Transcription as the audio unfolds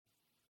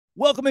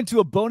Welcome into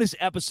a bonus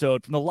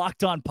episode from the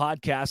Locked On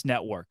Podcast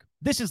Network.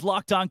 This is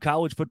Locked On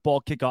College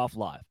Football Kickoff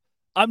Live.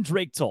 I'm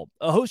Drake Toll,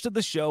 a host of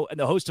the show and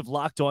the host of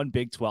Locked On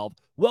Big 12,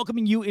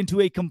 welcoming you into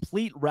a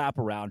complete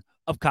wraparound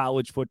of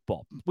college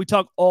football. We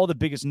talk all the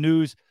biggest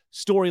news,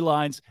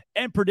 storylines,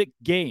 and predict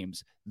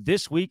games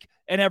this week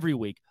and every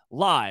week,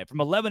 live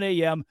from 11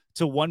 a.m.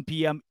 to 1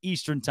 p.m.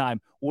 Eastern Time,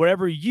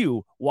 wherever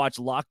you watch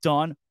Locked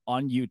On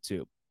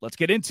YouTube. Let's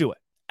get into it.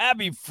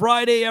 Happy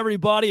Friday,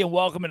 everybody, and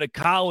welcome into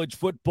College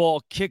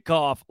Football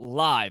Kickoff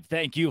Live.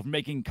 Thank you for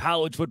making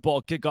College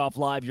Football Kickoff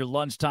Live your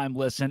lunchtime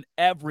listen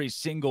every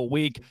single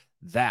week.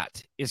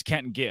 That is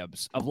Kenton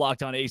Gibbs of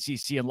Locked On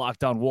ACC and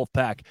Locked On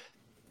Wolfpack.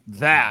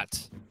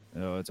 That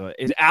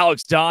is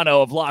Alex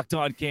Dono of Locked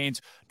On Canes.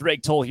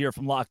 Drake Toll here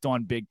from Locked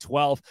On Big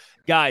 12.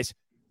 Guys,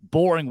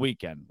 boring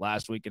weekend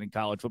last weekend in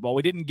college football.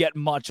 We didn't get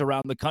much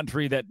around the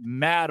country that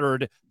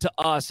mattered to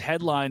us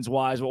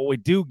headlines-wise. What we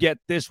do get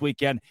this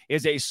weekend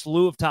is a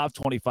slew of top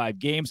 25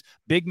 games,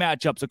 big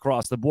matchups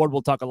across the board.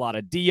 We'll talk a lot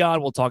of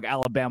Deion. We'll talk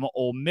Alabama,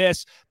 Ole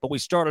Miss. But we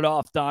started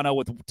off, Donna,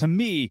 with, to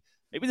me,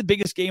 maybe the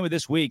biggest game of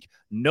this week,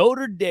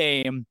 Notre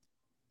Dame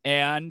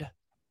and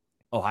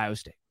Ohio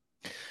State.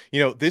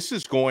 You know, this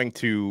is going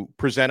to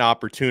present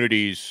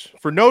opportunities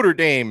for Notre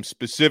Dame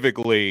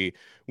specifically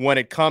when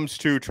it comes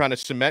to trying to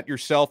cement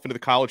yourself into the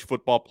college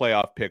football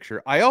playoff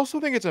picture. I also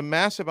think it's a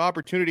massive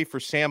opportunity for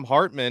Sam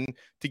Hartman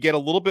to get a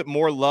little bit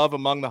more love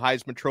among the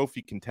Heisman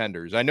Trophy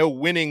contenders. I know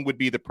winning would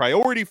be the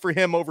priority for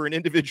him over an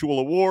individual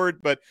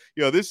award, but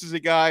you know, this is a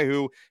guy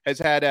who has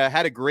had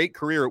a great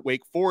career at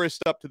Wake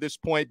Forest up to this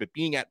point, but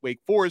being at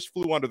Wake Forest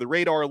flew under the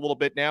radar a little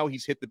bit. Now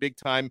he's hit the big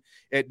time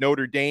at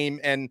Notre Dame,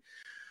 and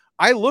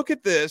I look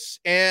at this,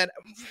 and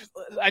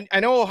I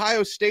know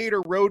Ohio State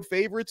are road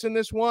favorites in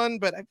this one,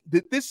 but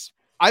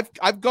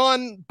I've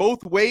gone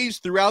both ways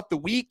throughout the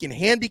week in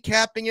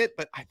handicapping it,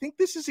 but I think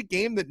this is a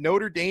game that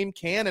Notre Dame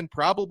can and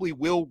probably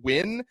will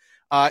win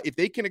if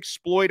they can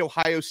exploit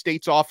Ohio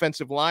State's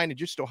offensive line and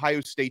just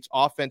Ohio State's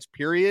offense,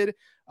 period.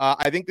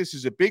 I think this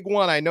is a big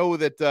one. I know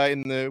that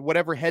in the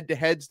whatever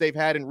head-to-heads they've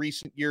had in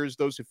recent years,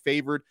 those have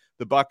favored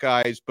the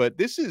Buckeyes. But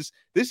this is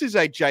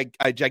a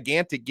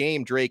gigantic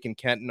game, Drake and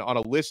Kenton, on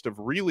a list of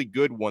really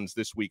good ones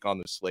this week on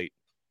the slate.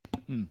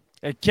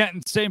 And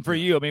Kenton, same for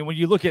you. I mean, when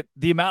you look at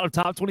the amount of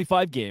top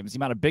 25 games, the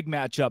amount of big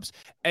matchups,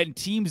 and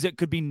teams that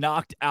could be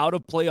knocked out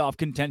of playoff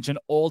contention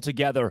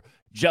altogether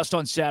just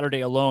on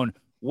Saturday alone,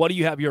 what do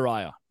you have your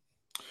eye on?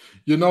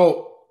 You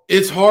know,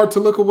 it's hard to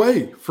look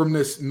away from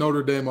this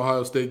Notre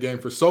Dame-Ohio State game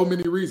for so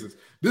many reasons.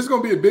 This is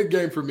going to be a big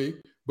game for me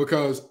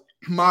because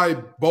my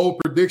bold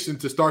prediction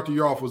to start the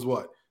year off was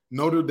what?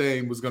 Notre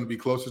Dame was going to be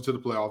closer to the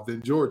playoff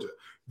than Georgia.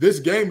 This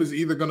game is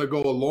either going to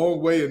go a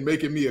long way in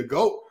making me a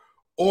GOAT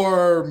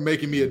or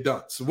making me a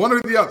dunce. One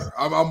or the other.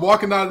 I'm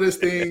walking out of this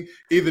thing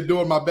either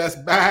doing my best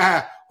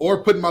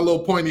or putting my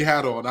little pointy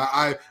hat on.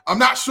 I'm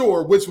not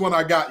sure which one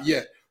I got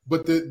yet,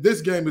 but this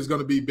game is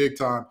going to be big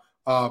time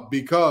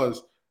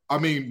because – I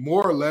mean,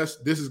 more or less,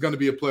 this is going to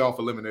be a playoff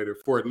eliminator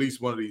for at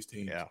least one of these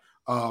teams.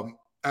 Yeah.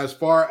 As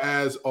far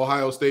as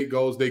Ohio State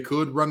goes, they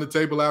could run the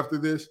table after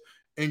this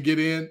and get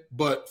in.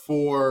 But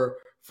for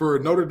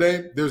Notre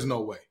Dame, there's no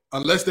way.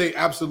 Unless they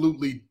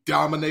absolutely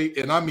dominate,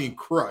 and I mean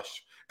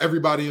crush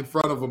everybody in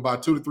front of them by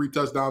 2 to 3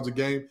 touchdowns a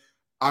game,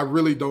 I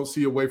really don't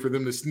see a way for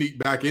them to sneak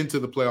back into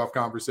the playoff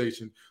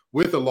conversation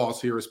with a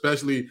loss here,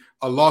 especially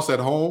a loss at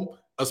home,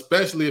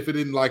 especially if it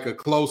isn't like a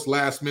close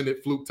last-minute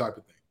fluke type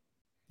of thing.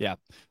 Yeah.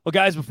 Well,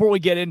 guys, before we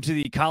get into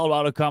the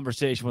Colorado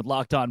conversation with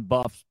Locked On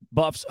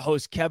Buffs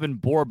host Kevin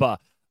Borba,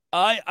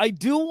 I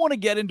do want to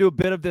get into a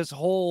bit of this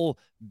whole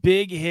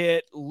big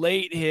hit,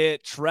 late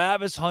hit,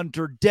 Travis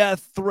Hunter,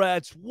 death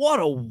threats. What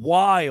a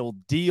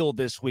wild deal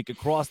this week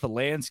across the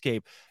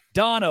landscape.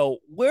 Dono,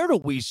 where do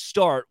we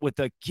start with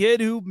a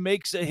kid who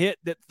makes a hit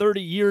that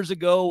 30 years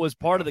ago was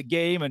part of the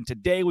game, and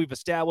today we've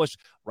established,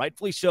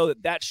 rightfully so,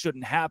 that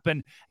shouldn't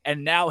happen,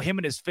 and now him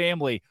and his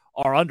family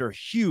are under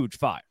huge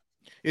fire?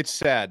 It's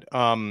sad.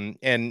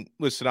 And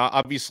listen,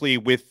 obviously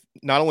with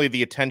not only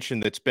the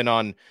attention that's been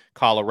on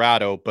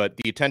Colorado, but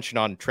the attention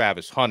on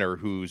Travis Hunter,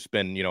 who's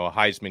been, you know, a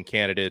Heisman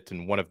candidate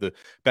and one of the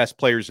best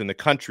players in the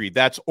country,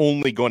 that's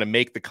only going to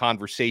make the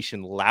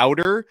conversation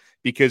louder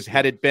because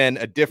had it been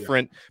a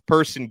different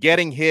person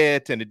getting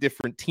hit and a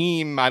different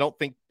team, I don't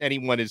think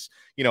anyone is,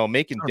 you know,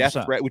 making death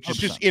threat, which is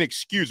just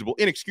inexcusable.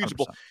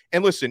 100%.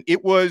 And listen,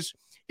 it was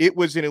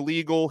an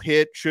illegal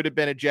hit, should have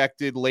been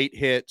ejected, late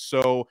hit.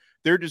 So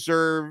there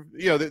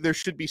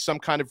should be some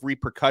kind of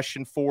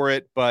repercussion for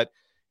it. But,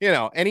 you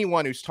know,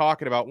 anyone who's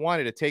talking about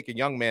wanting to take a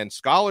young man's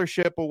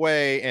scholarship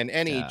away and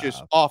any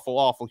just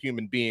awful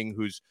human being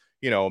who's,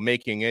 you know,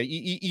 making it,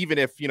 even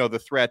if, you know, the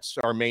threats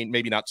are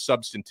maybe not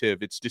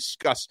substantive, it's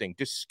disgusting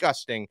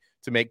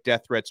to make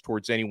death threats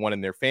towards anyone in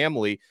their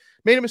family,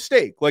 made a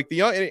mistake. Like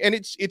and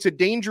it's a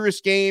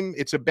dangerous game.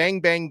 It's a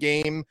bang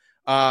game.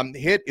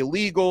 Hit,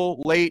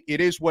 illegal, late.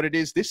 It is what it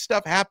is. This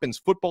stuff happens.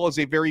 Football is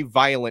a very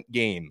violent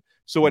game.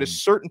 So at a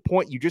certain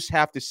point, you just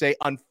have to say,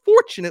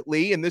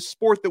 unfortunately, in this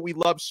sport that we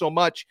love so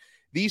much,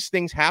 these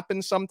things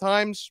happen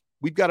sometimes.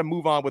 We've got to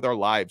move on with our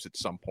lives at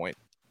some point.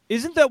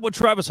 Isn't that what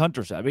Travis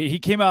Hunter said? I mean, he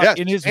came out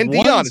in his and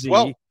onesie Deion as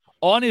well.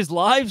 On his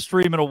live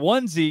stream in a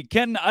onesie.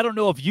 Ken, I don't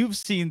know if you've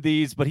seen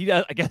these, but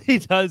I guess he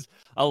does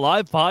a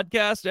live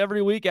podcast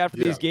every week after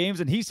these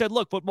games. And he said,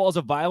 look, football is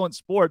a violent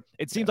sport.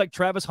 It seems like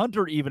Travis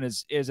Hunter even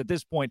is at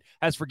this point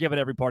has forgiven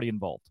every party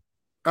involved.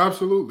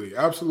 Absolutely.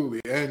 Absolutely.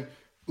 And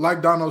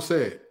like Dono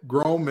said,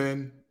 grown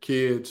men,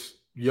 kids,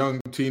 young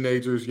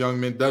teenagers, young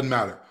men, doesn't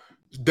matter.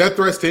 Death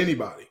threats to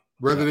anybody,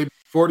 whether they be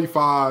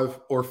 45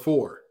 or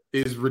 4,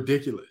 is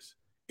ridiculous.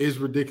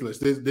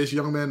 This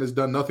young man has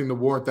done nothing to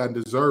warrant that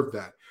and deserve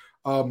that.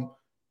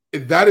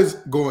 That is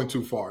going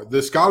too far.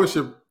 The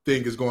scholarship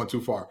thing is going too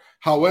far.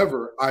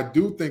 However, I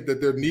do think that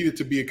there needed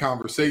to be a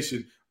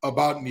conversation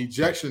about an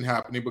ejection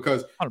happening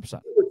because 100%.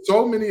 there were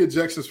so many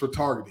ejections for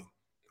targeting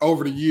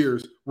over the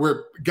years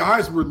where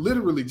guys were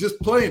literally just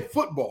playing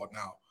football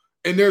now,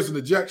 and there's an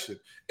ejection.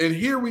 And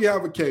here we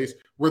have a case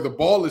where the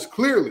ball has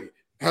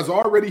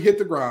already hit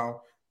the ground.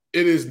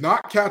 It is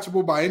not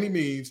catchable by any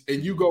means,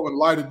 and you go and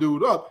light a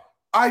dude up.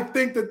 I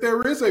think that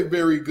there is a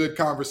very good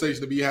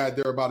conversation to be had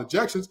there about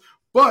ejections,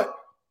 but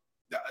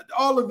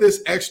all of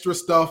this extra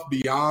stuff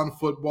beyond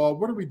football,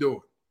 what are we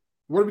doing?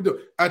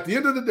 At the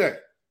end of the day,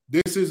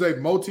 this is a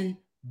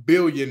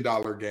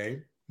multi-billion-dollar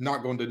game.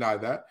 Not going to deny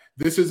that.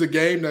 This is a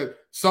game that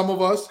some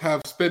of us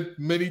have spent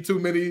too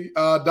many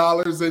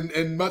dollars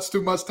and much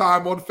too much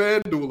time on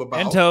FanDuel about.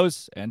 And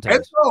toes. You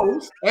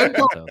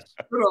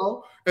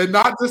know, and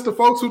not just the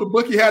folks who the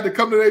bookie had to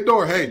come to their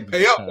door. Hey,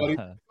 pay up, buddy.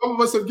 Some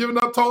of us have given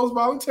up toes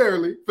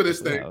voluntarily for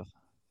this thing.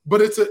 But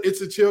it's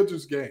a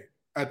children's game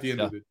at the end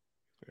of it.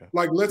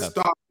 Like, let's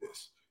stop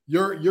this.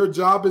 Your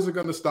job isn't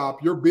going to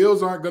stop. Your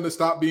bills aren't going to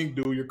stop being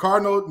due. Your car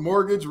note,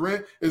 mortgage,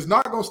 rent is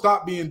not going to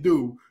stop being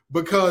due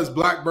because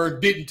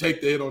Blackburn didn't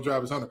take the hit on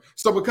Travis Hunter.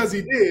 So because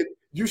he did,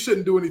 you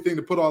shouldn't do anything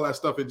to put all that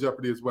stuff in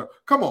jeopardy as well.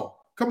 Come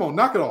on,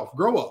 knock it off.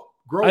 Grow up.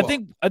 I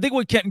think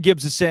what Kenton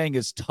Gibbs is saying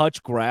is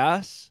touch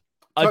grass.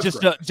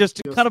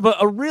 Kind of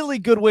a really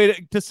good way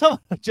to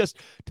just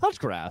touch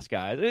grass,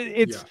 guys.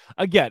 It's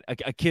again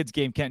a kid's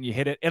game. Kenton, you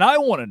hit it, and I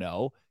want to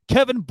know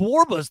Kevin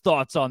Borba's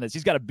thoughts on this.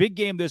 He's got a big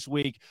game this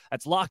week.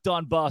 That's Locked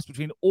On Buffs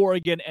between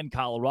Oregon and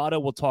Colorado.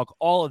 We'll talk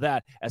all of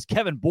that as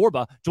Kevin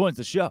Borba joins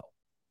the show.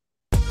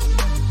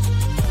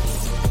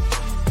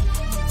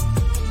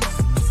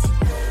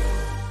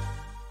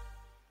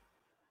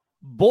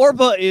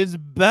 Borba is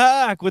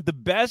back with the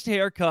best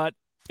haircut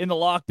in the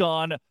Locked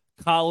On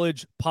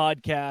College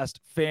podcast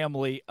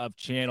family of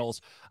channels.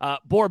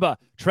 Borba,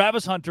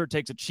 Travis Hunter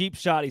takes a cheap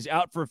shot. He's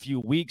out for a few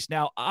weeks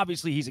now.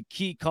 Obviously, he's a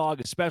key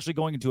cog, especially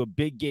going into a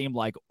big game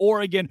like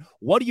Oregon.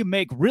 What do you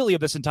make really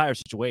of this entire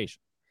situation?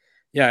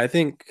 Yeah, I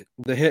think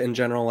the hit in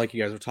general, like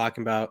you guys were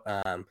talking about,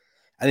 I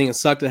think it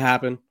sucked to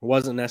happen. It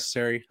wasn't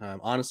necessary.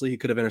 Honestly, he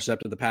could have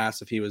intercepted the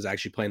pass if he was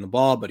actually playing the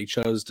ball, but he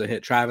chose to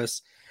hit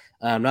Travis.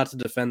 Not to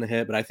defend the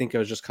hit, but I think it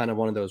was just kind of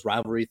one of those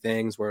rivalry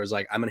things where it was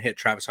like, I'm going to hit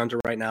Travis Hunter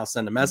right now,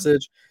 send a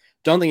message.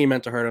 Don't think he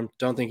meant to hurt him.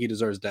 Don't think he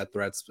deserves death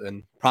threats,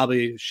 and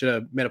probably should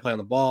have made a play on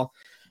the ball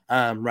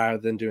rather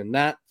than doing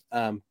that.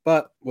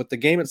 But with the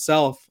game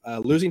itself,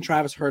 losing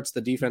Travis hurts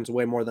the defense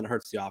way more than it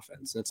hurts the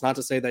offense. And it's not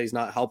to say that he's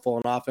not helpful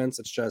on offense.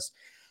 It's just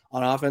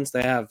on offense,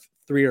 they have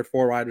 3 or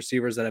 4 wide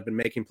receivers that have been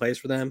making plays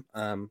for them.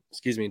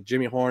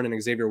 Jimmy Horn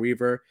and Xavier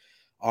Weaver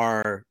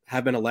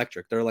have been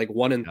electric. They're like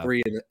 1 and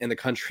 3 in the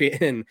country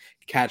in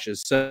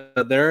catches. So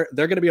they're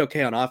going to be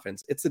okay on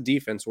offense. It's the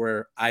defense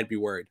where I'd be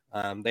worried.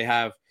 They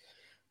have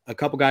a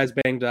couple guys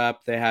banged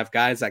up. They have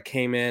guys that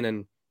came in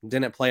and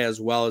didn't play as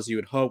well as you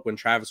would hope when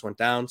Travis went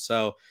down.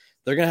 So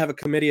they're going to have a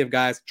committee of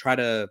guys to try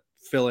to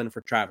fill in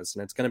for Travis,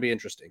 and it's going to be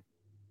interesting.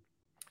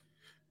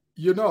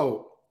 You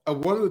know,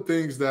 one of the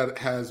things that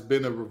has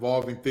been a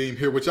revolving theme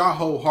here, which I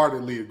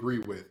wholeheartedly agree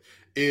with,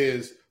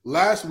 is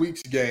last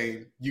week's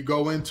game, you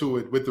go into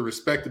it with the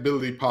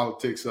respectability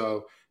politics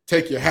of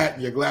take your hat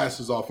and your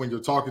glasses off when you're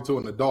talking to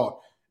an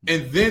adult,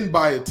 and then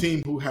by a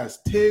team who has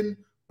 10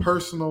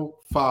 personal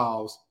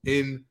fouls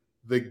in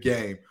the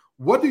game.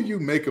 What do you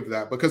make of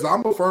that? Because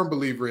I'm a firm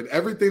believer in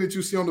everything that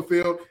you see on the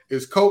field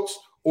is coached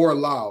or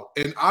allowed.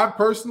 And I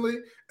personally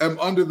am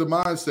under the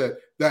mindset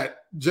that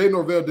Jay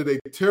Norvell did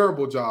a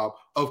terrible job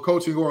of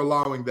coaching or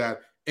allowing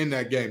that in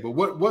that game. But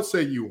what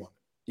say you on it?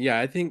 Yeah,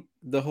 I think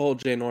the whole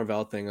Jay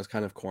Norvell thing is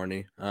kind of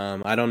corny.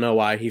 I don't know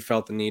why he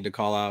felt the need to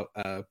call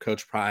out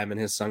Coach Prime and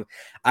his son.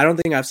 I don't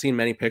think I've seen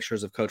many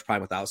pictures of Coach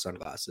Prime without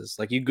sunglasses.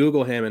 Like, you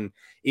Google him, and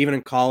even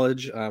in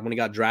college, when he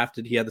got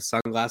drafted, he had the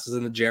sunglasses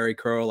and the Jerry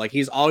curl. Like,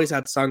 he's always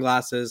had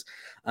sunglasses.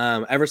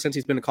 Ever since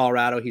he's been to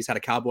Colorado, he's had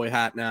a cowboy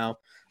hat now.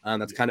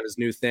 That's kind of his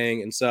new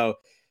thing. And so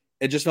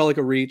it just felt like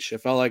a reach. It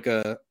felt like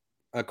a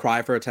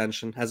cry for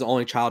attention. As the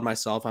only child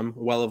myself, I'm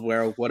well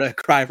aware of what a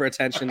cry for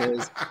attention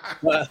is,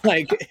 but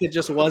like, it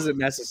just wasn't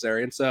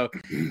necessary. And so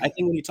I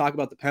think when you talk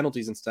about the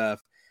penalties and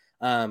stuff,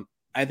 I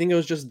think it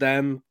was just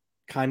them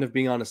kind of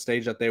being on a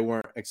stage that they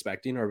weren't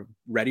expecting or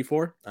ready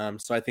for.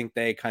 So I think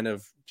they kind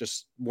of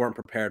just weren't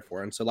prepared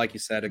for. And so, like you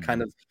said, it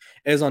kind of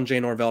is on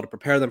Jay Norvell to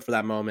prepare them for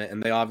that moment.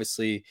 And they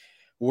obviously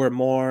were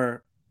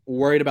more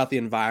worried about the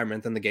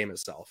environment than the game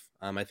itself.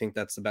 I think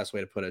that's the best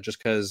way to put it. Just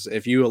because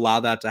if you allow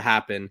that to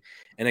happen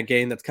in a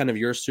game that's kind of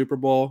your Super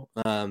Bowl,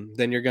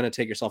 then you're going to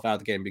take yourself out of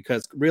the game,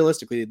 because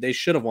realistically, they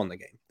should have won the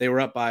game. They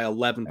were up by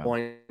 11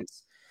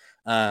 points.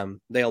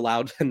 They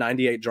allowed a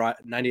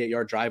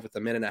 98-yard drive with a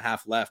minute and a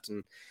half left,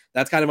 and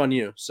that's kind of on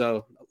you.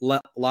 So a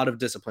lot of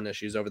discipline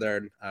issues over there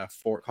in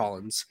Fort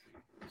Collins.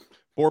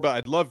 Borba,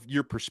 I'd love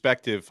your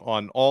perspective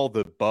on all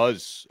the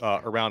buzz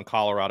around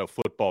Colorado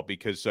football,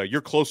 because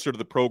you're closer to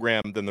the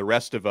program than the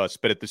rest of us.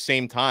 But at the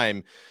same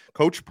time,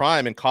 Coach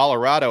Prime in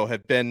Colorado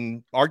have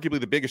been arguably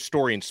the biggest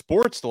story in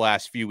sports the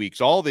last few weeks.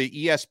 All the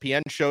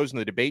ESPN shows and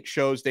the debate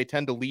shows, they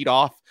tend to lead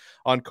off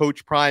on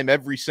Coach Prime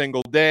every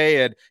single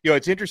day. And,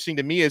 it's interesting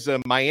to me as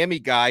a Miami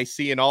guy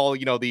seeing all,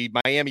 the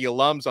Miami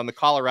alums on the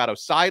Colorado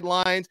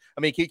sidelines.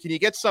 I mean, can you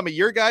get some of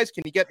your guys?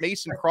 Can you get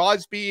Mason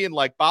Crosby and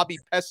like Bobby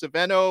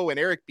Pesavento and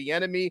Eric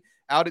Bieniemy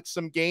out at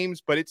some games?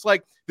 But it's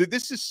like,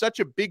 this is such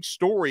a big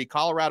story,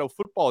 Colorado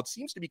football. It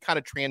seems to be kind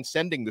of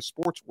transcending the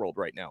sports world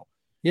right now.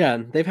 Yeah,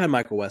 and they've had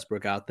Michael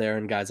Westbrook out there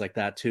and guys like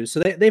that too. So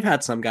they've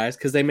had some guys,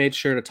 because they made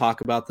sure to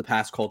talk about the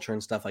past culture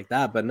and stuff like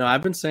that. But no,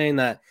 I've been saying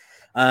that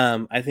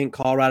I think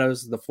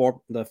Colorado's at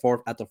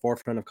the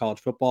forefront of college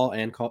football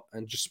and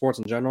just sports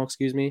in general,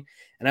 excuse me.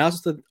 And I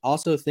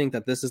also think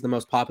that this is the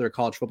most popular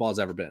college football has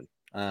ever been.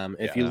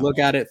 If you look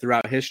at it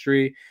throughout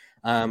history,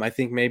 I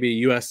think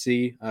maybe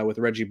USC with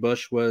Reggie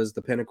Bush was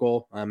the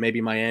pinnacle,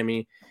 maybe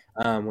Miami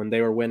when they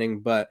were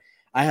winning. But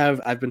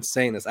I've been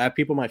saying this. I have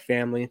people in my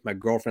family, my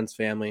girlfriend's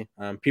family,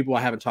 people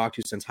I haven't talked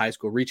to since high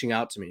school reaching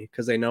out to me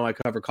because they know I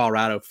cover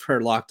Colorado for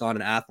Locked On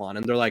and Athlon.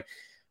 And they're like,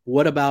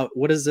 what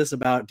is this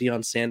about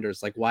Deion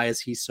Sanders? Like, why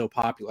is he so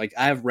popular? Like,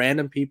 I have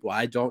random people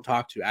I don't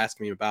talk to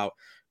asking me about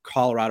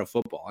Colorado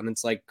football. And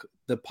it's like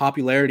the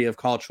popularity of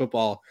college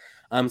football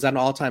is at an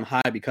all-time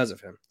high because of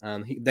him.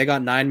 They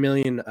got 9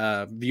 million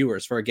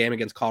viewers for a game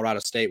against Colorado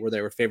State where they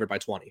were favored by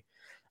 20.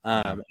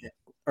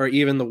 Or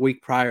even the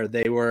week prior,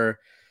 they were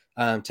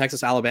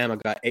Texas, Alabama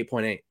got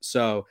 8.8.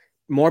 So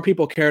more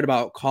people cared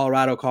about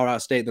Colorado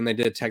State than they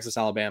did Texas,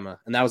 Alabama.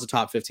 And that was a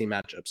top 15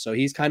 matchup. So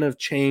he's kind of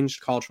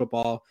changed college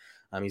football.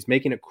 He's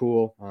making it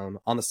cool.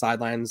 On the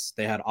sidelines,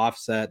 they had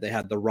Offset, they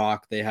had The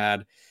Rock, they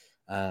had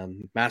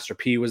Master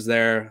P was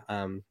there.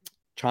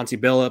 Chauncey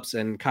Billups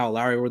and Kyle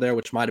Lowry were there,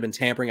 which might have been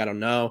tampering. I don't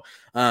know.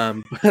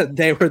 But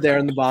they were there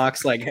in the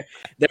box. Like,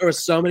 there were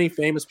so many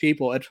famous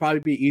people. It'd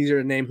probably be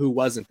easier to name who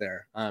wasn't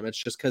there. It's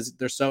just because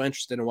they're so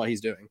interested in what he's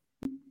doing.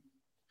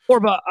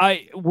 Orba,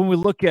 when we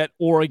look at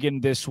Oregon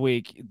this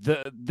week,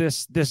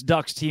 this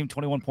Ducks team,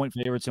 21-point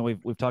favorites, and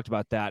we've talked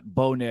about that.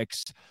 Bo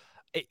Nix,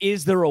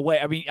 is there a way?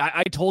 I mean,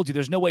 I told you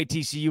there's no way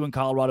TCU and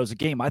Colorado's a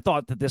game. I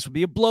thought that this would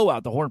be a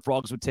blowout. The Horned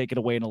Frogs would take it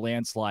away in a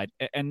landslide.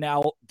 And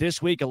now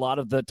this week, a lot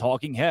of the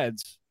talking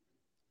heads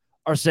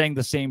are saying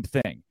the same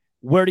thing.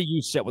 Where do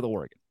you sit with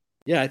Oregon?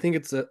 Yeah, I think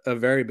it's a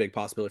very big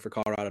possibility for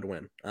Colorado to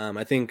win.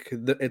 I think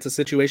it's a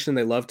situation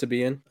they love to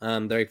be in.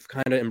 They've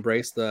kind of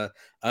embraced the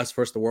us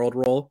versus the world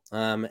role.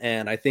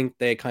 And I think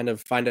they kind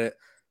of find it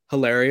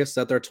hilarious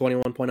that they're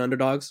 21-point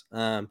underdogs.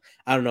 I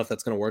don't know if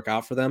that's going to work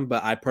out for them,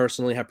 but I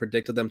personally have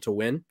predicted them to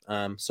win.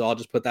 So I'll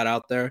just put that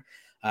out there.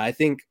 I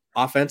think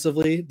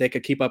offensively, they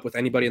could keep up with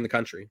anybody in the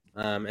country.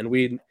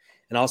 And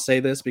I'll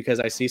say this because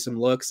I see some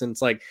looks, and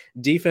it's like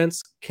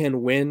defense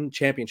can win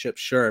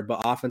championships, sure,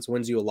 but offense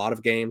wins you a lot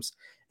of games.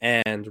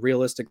 And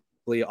realistically,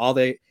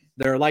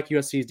 they're like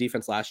USC's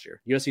defense last year.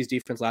 USC's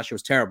defense last year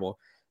was terrible,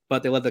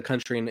 but they led the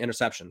country in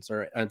interceptions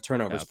or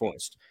turnovers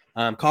forced.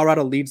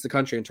 Colorado leads the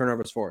country in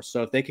turnovers forced.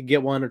 So if they could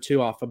get one or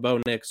two off of Bo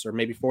Nix or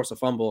maybe force a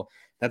fumble,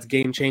 that's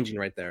game-changing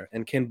right there.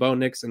 And can Bo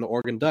Nix and the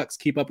Oregon Ducks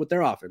keep up with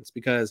their offense?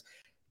 Because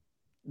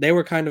they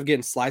were kind of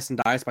getting sliced and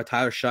diced by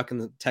Tyler Shuck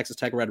and the Texas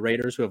Tech Red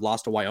Raiders, who have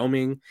lost to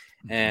Wyoming.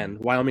 And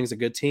Wyoming's a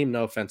good team,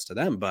 no offense to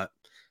them, but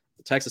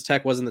Texas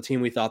Tech wasn't the team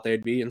we thought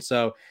they'd be. And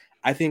so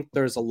I think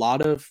there's a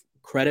lot of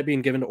credit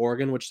being given to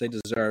Oregon, which they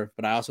deserve,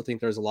 but I also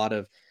think there's a lot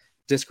of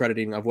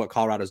discrediting of what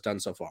Colorado's done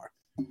so far.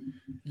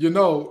 You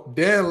know,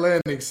 Dan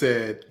Lanning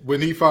said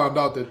when he found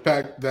out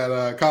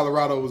that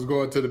Colorado was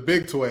going to the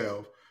Big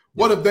 12,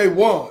 what if they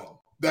won?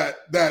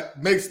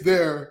 That makes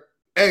their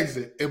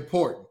exit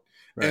important.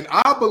 Right. And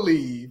I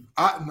believe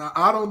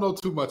I don't know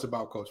too much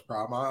about Coach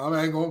Prime.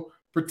 I ain't gonna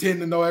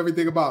pretend to know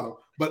everything about him,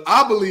 but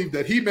I believe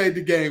that he made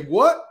the game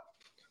what?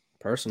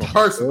 Personal.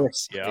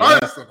 Yeah.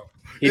 Personal.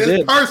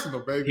 It's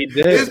personal, baby. He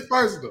did. It's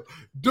personal.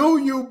 Do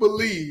you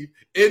believe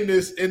in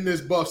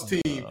this Buffs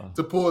team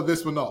to pull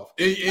this one off?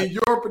 In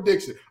your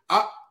prediction,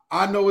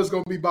 I know it's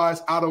going to be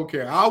biased. I don't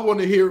care. I want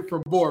to hear it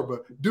from Borba.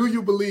 Do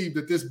you believe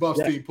that this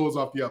Buffs team pulls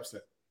off the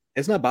upset?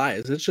 It's not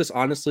biased. It's just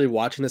honestly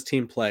watching this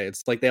team play.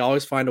 It's like they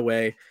always find a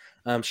way.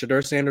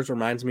 Shedeur Sanders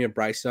reminds me of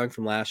Bryce Young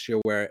from last year,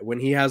 where when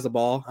he has the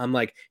ball, I'm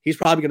like, he's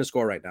probably going to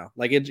score right now.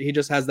 Like he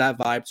just has that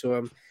vibe to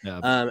him.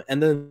 Yeah.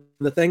 And then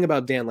the thing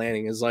about Dan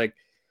Lanning is like,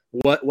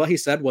 what he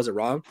said, was it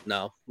wrong?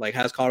 No. Like,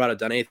 has Colorado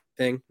done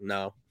anything?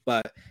 No.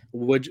 But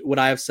would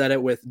I have said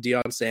it with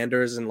Deion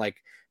Sanders and like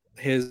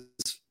his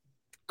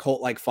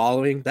cult-like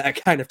following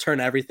that kind of turn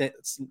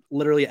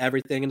literally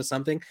everything into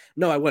something?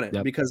 No, I wouldn't,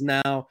 Yep. because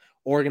now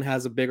Oregon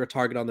has a bigger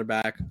target on their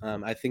back.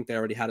 I think they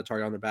already had a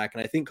target on their back,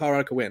 and I think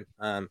Colorado could win.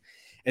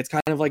 It's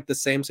kind of like the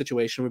same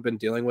situation we've been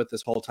dealing with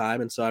this whole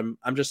time, and so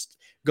I'm just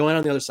going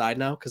on the other side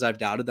now because I've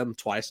doubted them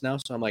twice now.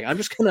 So I'm like, I'm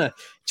just gonna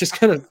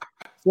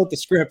flip the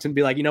script and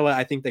be like, you know what,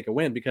 I think they could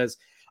win, because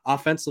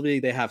offensively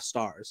they have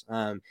stars.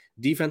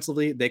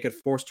 Defensively, they could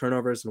force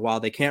turnovers, and while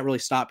they can't really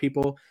stop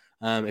people,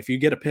 if you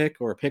get a pick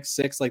or a pick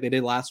six like they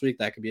did last week,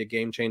 that could be a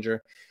game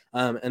changer.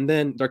 And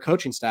then their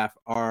coaching staff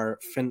are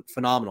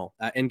phenomenal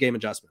at in-game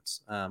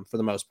adjustments for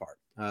the most part.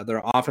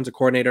 Their offensive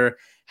coordinator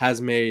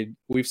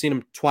we've seen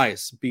him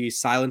twice be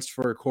silenced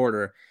for a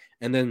quarter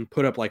and then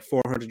put up like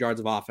 400 yards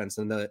of offense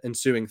in the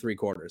ensuing 3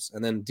 quarters.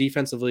 And then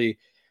defensively,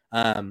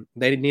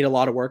 they need a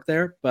lot of work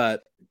there,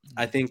 but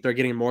I think they're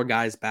getting more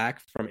guys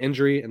back from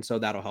injury, and so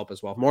that'll help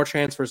as well. More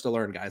transfers to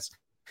learn, guys.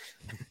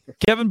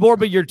 Kevin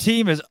Borba, your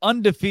team is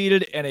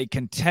undefeated and a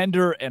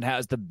contender and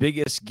has the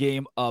biggest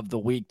game of the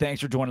week.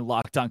 Thanks for joining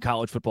Locked On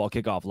College Football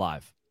Kickoff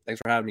Live.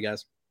 Thanks for having me,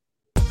 guys.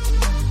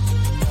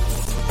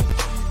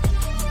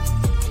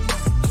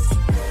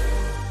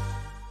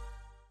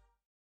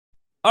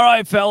 All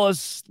right,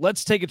 fellas,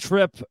 let's take a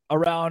trip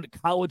around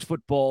college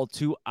football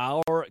to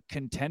our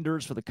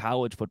contenders for the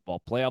college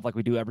football playoff like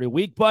we do every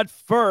week. But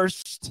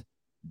first,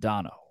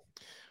 Dono.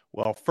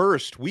 Well,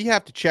 first, we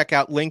have to check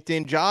out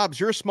LinkedIn Jobs.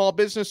 You're a small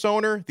business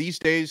owner. These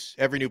days,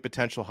 every new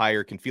potential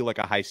hire can feel like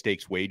a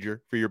high-stakes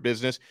wager for your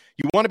business.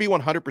 You want to be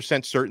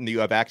 100% certain that you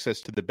have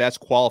access to the best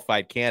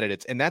qualified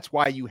candidates, and that's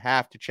why you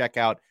have to check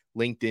out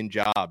LinkedIn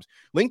Jobs.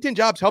 LinkedIn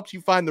Jobs helps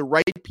you find the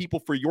right people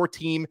for your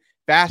team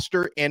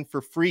faster and for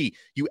free.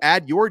 You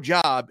add your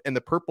job and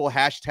the purple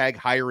hashtag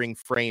hiring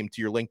frame to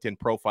your LinkedIn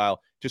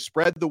profile to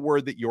spread the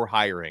word that you're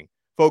hiring.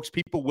 Folks,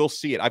 people will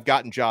see it. I've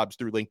gotten jobs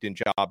through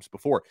LinkedIn Jobs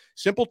before.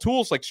 Simple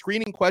tools like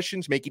screening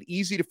questions make it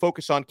easy to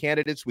focus on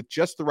candidates with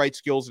just the right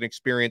skills and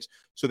experience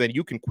so that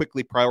you can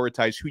quickly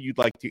prioritize who you'd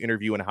like to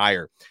interview and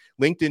hire.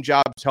 LinkedIn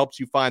Jobs helps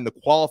you find the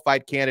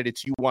qualified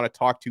candidates you want to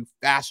talk to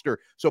faster.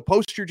 So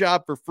post your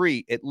job for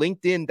free at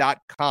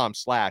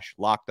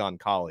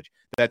linkedin.com/lockedoncollege.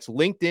 That's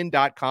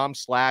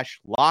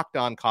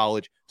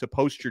linkedin.com/lockedoncollege to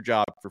post your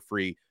job for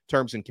free.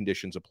 Terms and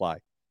conditions apply.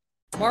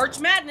 March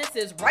Madness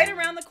is right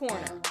around the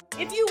corner.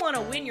 If you want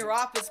to win your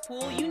office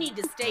pool, you need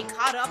to stay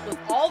caught up with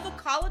all the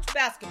college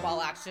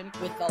basketball action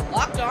with the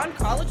Locked On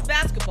College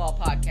Basketball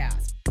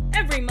Podcast.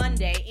 Every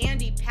Monday,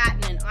 Andy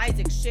Patton and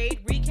Isaac Shade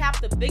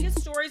recap the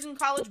biggest stories in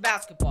college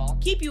basketball,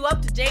 keep you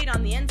up to date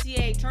on the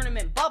NCAA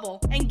tournament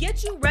bubble, and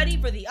get you ready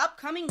for the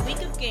upcoming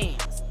week of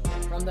games.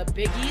 From the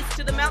Big East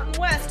to the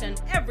Mountain West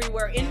and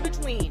everywhere in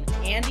between,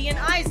 Andy and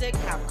Isaac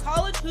have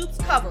college hoops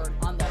covered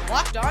on the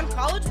Locked On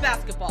College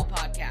Basketball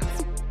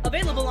Podcast.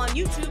 Available on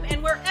YouTube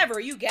and wherever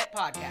you get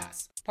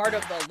podcasts. Part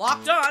of the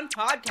Locked On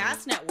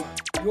Podcast Network.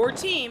 Your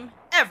team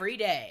every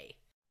day.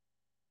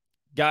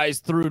 Guys,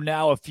 through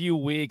now a few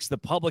weeks, the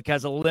public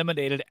has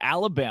eliminated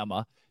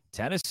Alabama,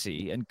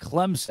 Tennessee, and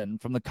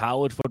Clemson from the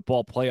college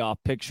football playoff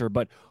picture.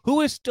 But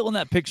who is still in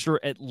that picture,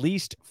 at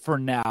least for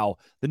now?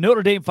 The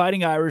Notre Dame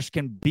Fighting Irish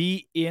can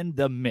be in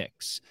the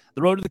mix.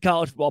 The road to the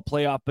college football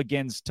playoff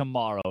begins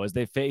tomorrow as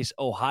they face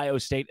Ohio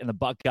State and the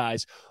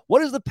Buckeyes.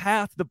 What is the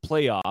path to the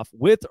playoff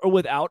with or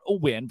without a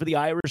win for the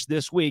Irish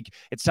this week?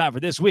 It's time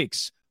for this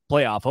week's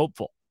Playoff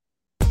Hopeful.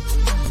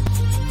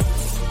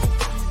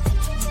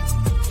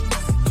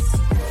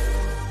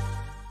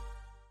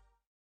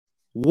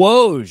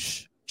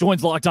 Woj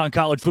joins Locked On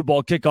College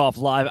Football Kickoff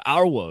Live.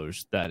 Our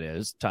Woj, that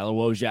is. Tyler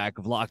Wojak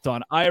of Locked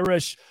On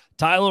Irish.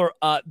 Tyler,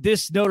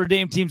 this Notre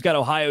Dame team's got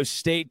Ohio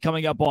State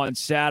coming up on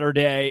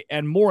Saturday,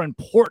 and more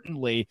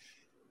importantly,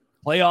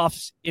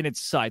 playoffs in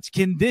its sights.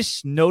 Can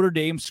this Notre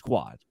Dame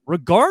squad,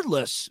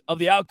 regardless of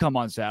the outcome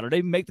on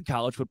Saturday, make the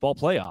college football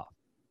playoff?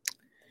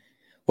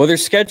 Well, their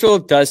schedule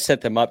does set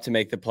them up to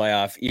make the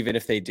playoff, even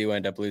if they do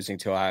end up losing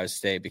to Ohio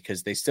State,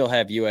 because they still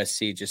have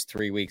USC just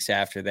 3 weeks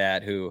after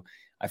that, who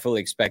I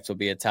fully expect will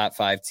be a top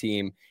 5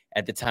 team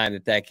at the time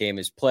that game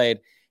is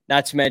played.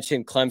 Not to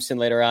mention Clemson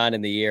later on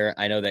in the year.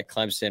 I know that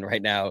Clemson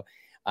right now,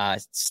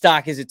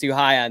 stock isn't too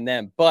high on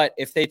them. But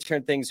if they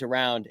turn things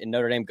around and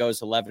Notre Dame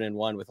goes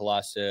 11-1 with a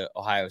loss to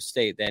Ohio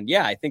State, then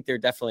yeah, I think they're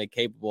definitely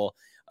capable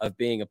of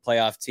being a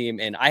playoff team.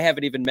 And I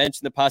haven't even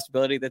mentioned the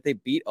possibility that they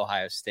beat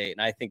Ohio State.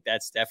 And I think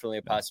that's definitely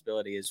a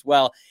possibility as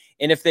well.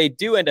 And if they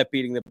do end up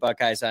beating the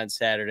Buckeyes on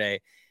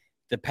Saturday,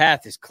 the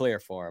path is clear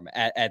for them.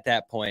 At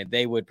that point,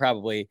 they would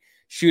probably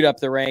shoot up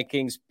the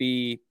rankings,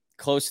 be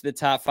close to the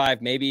top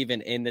 5, maybe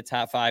even in the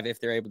top 5 if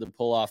they're able to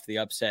pull off the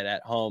upset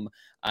at home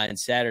on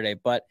Saturday.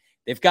 But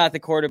they've got the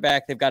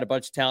quarterback. They've got a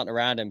bunch of talent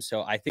around him.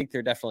 So I think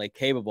they're definitely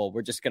capable.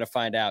 We're just going to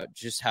find out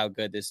just how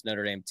good this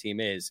Notre Dame team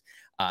is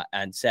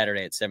on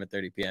Saturday at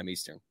 7:30 p.m.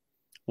 Eastern.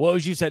 Well,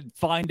 as you said,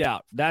 find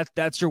out.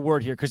 That's your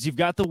word here, because you've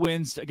got the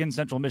wins against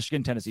Central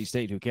Michigan, Tennessee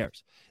State. Who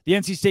cares? The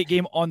NC State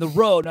game on the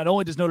road, not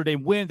only does Notre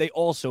Dame win, they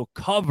also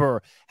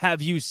cover. Have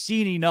you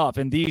seen enough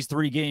in these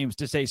 3 games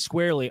to say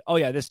squarely, oh,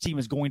 yeah, this team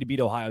is going to beat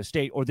Ohio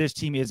State, or this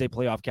team is a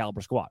playoff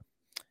caliber squad?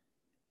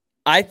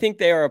 I think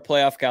they are a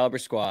playoff caliber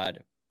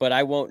squad, but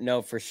I won't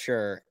know for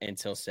sure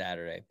until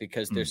Saturday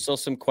because there's still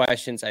some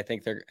questions. I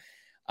think they're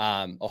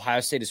Ohio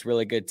State is a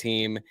really good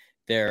team.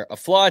 They're a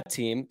flawed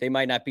team. They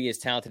might not be as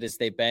talented as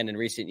they've been in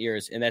recent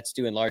years, and that's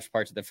due in large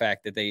part to the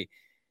fact that they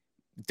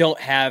don't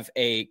have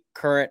a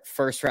current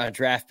first-round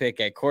draft pick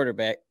at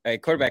quarterback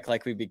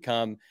like we've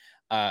become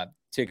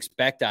to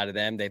expect out of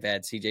them. They've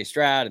had C.J.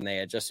 Stroud and they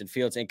had Justin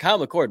Fields, and Kyle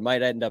McCord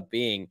might end up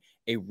being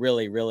a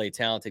really, really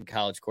talented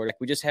college quarterback.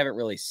 We just haven't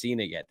really seen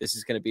it yet. This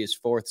is going to be his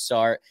fourth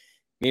start.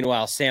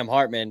 Meanwhile, Sam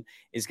Hartman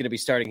is going to be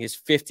starting his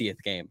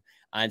 50th game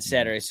on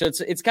Saturday. So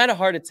it's kind of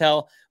hard to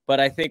tell, but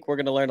I think we're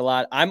going to learn a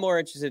lot. I'm more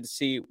interested to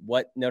see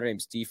what Notre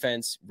Dame's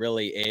defense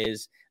really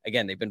is.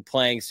 Again, they've been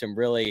playing some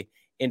really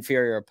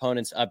inferior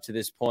opponents up to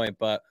this point,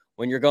 but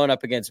when you're going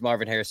up against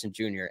Marvin Harrison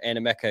Jr. and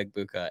Emeka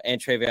Egbuka and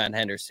Travion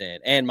Henderson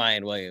and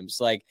Mayan Williams,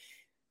 like,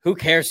 who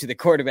cares who the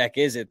quarterback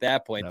is at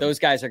that point? Those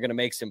guys are going to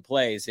make some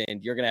plays,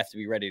 and you're going to have to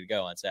be ready to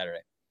go on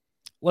Saturday.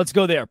 Let's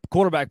go there.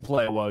 Quarterback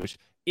play, Woj.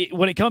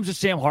 When it comes to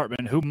Sam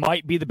Hartman, who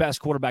might be the best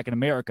quarterback in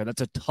America,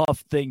 that's a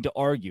tough thing to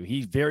argue.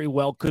 He very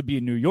well could be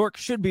in New York,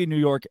 should be in New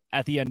York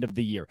at the end of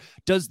the year.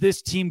 Does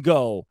this team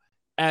go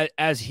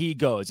as he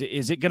goes?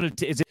 Is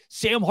it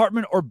Sam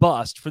Hartman or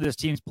bust for this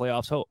team's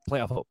playoff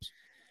hopes?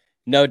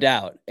 No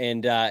doubt.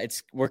 And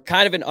we're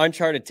kind of in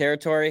uncharted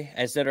territory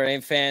as Notre Dame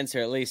fans,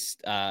 or at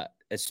least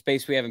a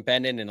space we haven't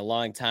been in a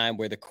long time,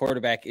 where the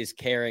quarterback is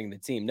carrying the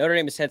team. Notre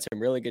Dame has had some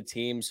really good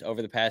teams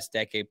over the past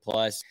decade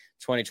plus.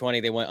 2020,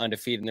 they went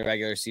undefeated in the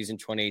regular season.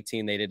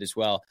 2018, they did as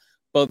well.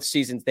 Both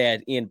seasons, they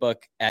had Ian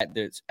Book as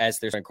their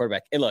starting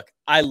quarterback. And look,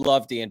 I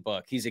loved Ian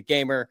Book. He's a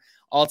gamer,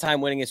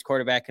 all-time winningest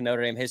quarterback in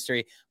Notre Dame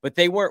history. But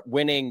they weren't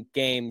winning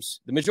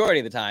games the majority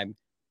of the time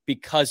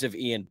because of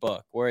Ian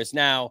Book, whereas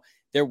now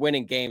they're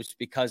winning games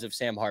because of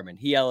Sam Hartman.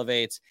 He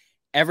elevates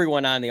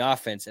everyone on the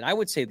offense, and I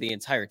would say the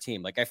entire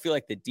team. Like, I feel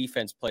like the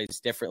defense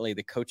plays differently.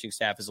 The coaching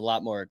staff is a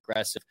lot more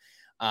aggressive.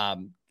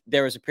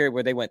 There was a period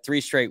where they went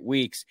 3 straight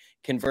weeks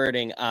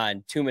converting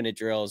on 2-minute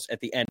drills at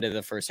the end of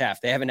the first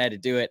half. They haven't had to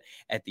do it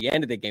at the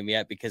end of the game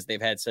yet because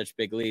they've had such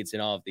big leads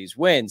in all of these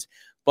wins.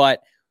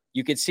 But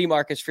you could see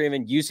Marcus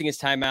Freeman using his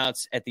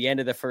timeouts at the end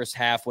of the first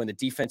half when the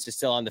defense is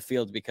still on the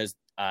field because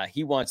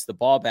he wants the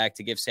ball back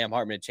to give Sam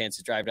Hartman a chance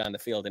to drive down the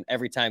field. And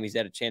every time he's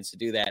had a chance to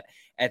do that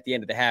at the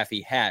end of the half,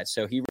 he has.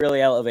 So he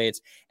really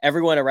elevates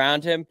everyone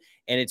around him.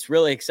 And it's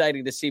really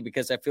exciting to see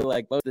because I feel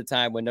like most of the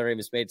time when Notre Dame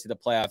has made it to the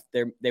playoff,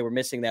 they were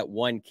missing that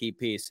one key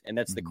piece, and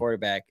that's the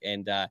quarterback.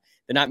 And they're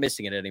not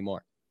missing it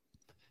anymore.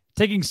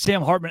 Taking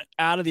Sam Hartman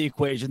out of the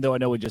equation, though I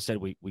know we just said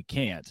we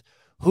can't.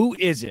 Who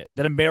is it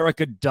that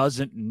America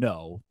doesn't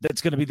know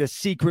that's going to be the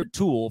secret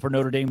tool for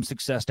Notre Dame's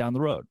success down the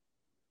road?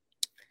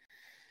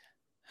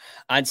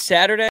 On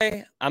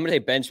Saturday, I'm going to say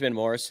Benjamin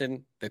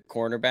Morrison, the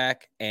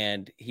cornerback,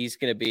 and he's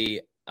going to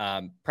be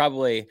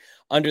probably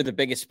under the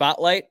biggest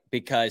spotlight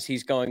because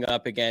he's going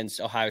up against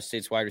Ohio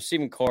State's wide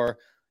receiving core,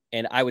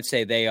 and I would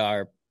say they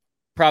are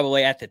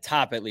probably at the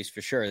top, at least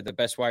for sure, the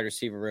best wide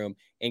receiver room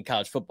in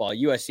college football.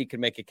 USC could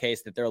make a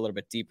case that they're a little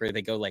bit deeper.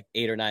 They go like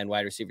 8 or 9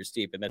 wide receivers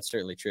deep, and that's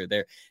certainly true.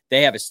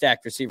 They have a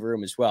stacked receiver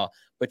room as well.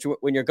 But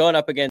when you're going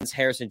up against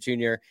Harrison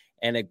Jr.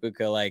 and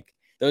Egbuka, like,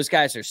 those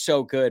guys are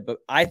so good. But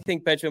I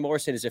think Benjamin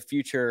Morrison is a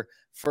future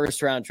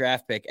first-round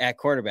draft pick at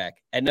quarterback.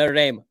 At Notre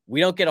Dame,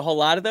 we don't get a whole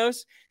lot of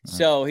those.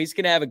 So he's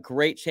going to have a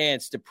great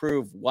chance to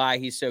prove why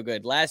he's so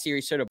good. Last year,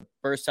 he sort of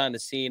burst on the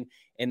scene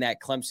in that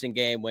Clemson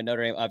game when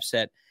Notre Dame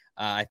upset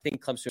I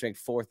think Clemson was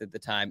ranked 4th at the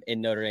time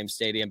in Notre Dame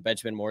Stadium.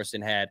 Benjamin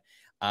Morrison had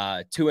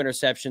 2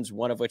 interceptions,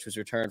 one of which was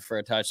returned for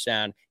a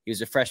touchdown. He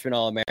was a freshman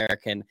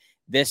All-American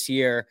this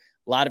year.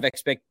 A lot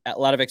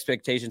of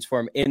expectations for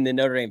him in the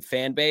Notre Dame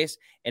fan base,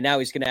 and now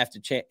he's going to have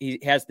to. He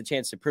has the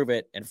chance to prove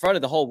it in front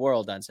of the whole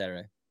world on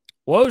Saturday.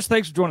 Woj,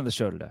 thanks for joining the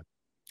show today.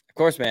 Of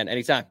course, man.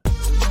 Anytime.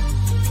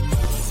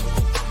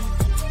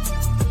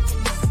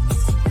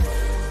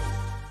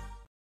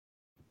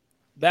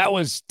 That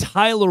was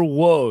Tyler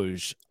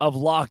Woj of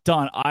Locked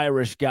On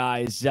Irish,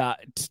 guys.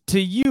 To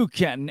you,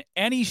 Kenton,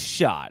 any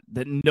shot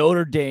that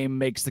Notre Dame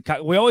makes the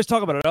cut? We always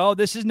talk about it. Oh,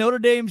 this is Notre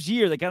Dame's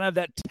year. They kind of have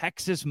that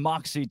Texas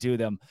moxie to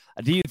them.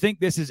 Do you think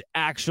this is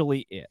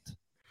actually it?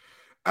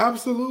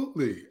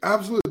 Absolutely.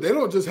 Absolutely. They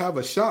don't just have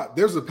a shot.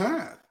 There's a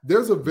path.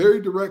 There's a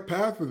very direct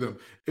path for them.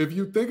 If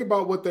you think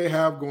about what they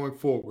have going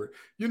forward,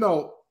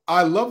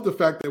 I love the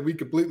fact that we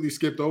completely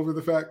skipped over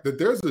the fact that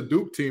there's a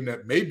Duke team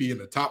that may be in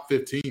the top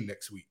 15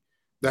 next week.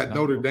 That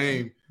Notre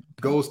Dame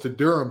goes to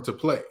Durham to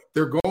play.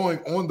 They're going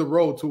on the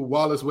road to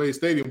Wallace Wade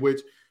Stadium, which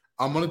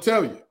I'm going to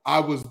tell you, I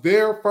was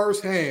there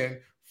firsthand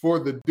for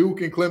the Duke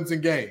and Clemson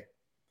game.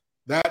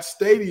 That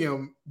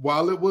stadium,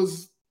 while it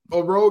was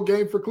a road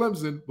game for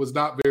Clemson, was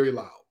not very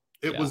loud.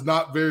 It was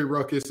not very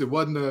ruckus. It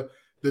wasn't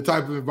the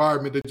type of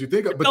environment that you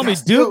think of. But tell me,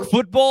 Duke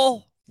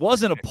football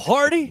wasn't a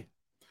party?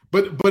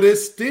 But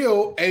it's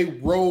still a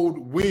road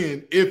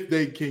win if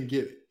they can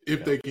get it.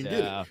 If they can get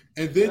it.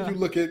 And then you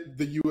look at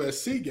the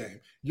USC game.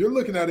 You're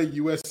looking at a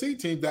USC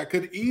team that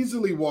could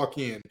easily walk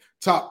in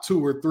top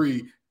 2 or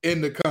 3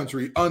 in the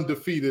country,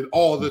 undefeated,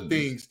 all the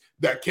things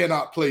that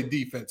cannot play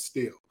defense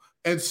still.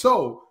 And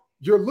so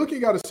you're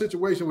looking at a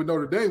situation with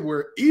Notre Dame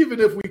where even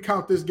if we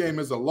count this game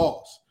as a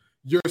loss,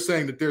 you're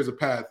saying that there's a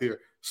path here.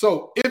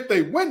 So if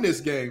they win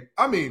this game,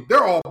 I mean,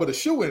 they're all but a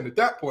shoe-in at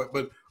that point.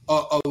 But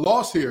a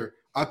loss here,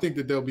 I think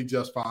that they'll be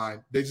just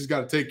fine. They just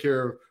got to take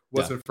care of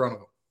what's in front of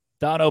them.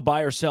 Dono,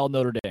 buy or sell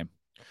Notre Dame?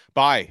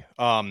 Buy,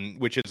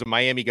 which is a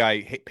Miami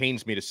guy,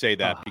 pains me to say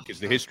that because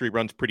the history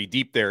runs pretty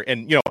deep there.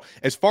 And,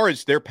 as far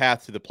as their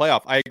path to the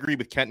playoff, I agree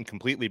with Kenton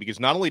completely because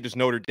not only does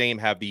Notre Dame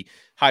have the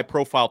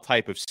high-profile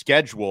type of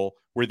schedule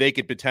where they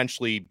could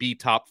potentially be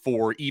top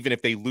 4 even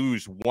if they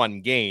lose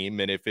one game,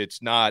 and if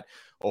it's not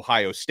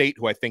Ohio State,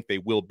 who I think they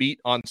will beat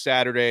on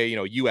Saturday,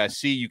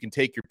 USC, you can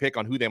take your pick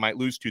on who they might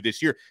lose to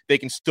this year. They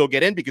can still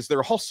get in because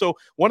they're also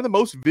one of the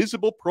most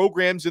visible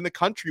programs in the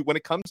country when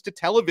it comes to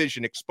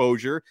television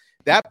exposure.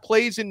 That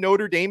plays in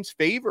Notre Dame's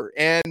favor.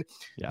 And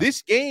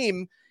this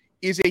game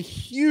is a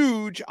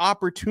huge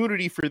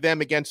opportunity for them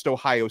against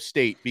Ohio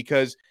State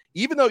because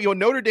even though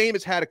Notre Dame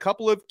has had a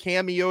couple of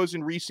cameos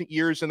in recent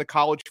years in the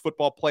college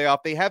football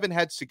playoff, they haven't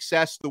had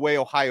success the way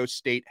Ohio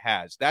State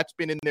has. That's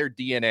been in their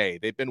DNA.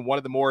 They've been one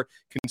of the more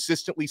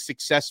consistently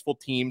successful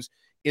teams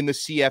in the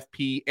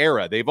CFP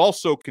era. They've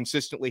also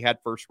consistently had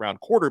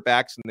first-round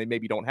quarterbacks, and they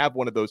maybe don't have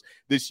one of those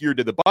this year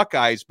to the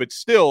Buckeyes, but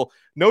still,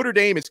 Notre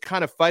Dame is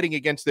kind of fighting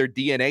against their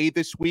DNA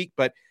this week,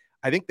 but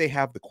I think they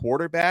have the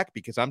quarterback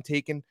because I'm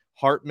taking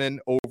Hartman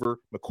over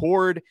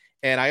McCord.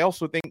 And I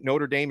also think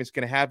Notre Dame is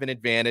going to have an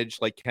advantage,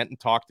 like Kenton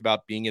talked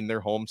about, being in their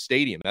home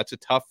stadium. That's a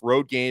tough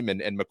road game.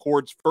 And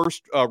McCord's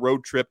first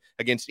road trip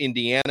against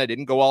Indiana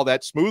didn't go all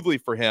that smoothly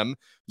for him.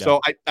 No.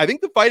 So I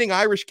think the Fighting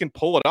Irish can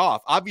pull it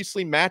off.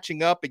 Obviously,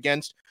 matching up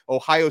against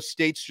Ohio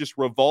State's just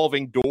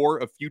revolving door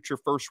of future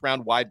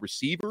first-round wide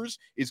receivers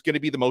is going to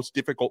be the most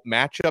difficult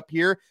matchup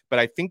here. But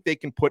I think they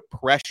can put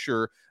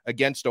pressure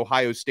against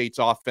Ohio State's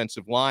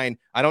offensive line.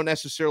 I don't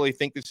necessarily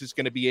think this is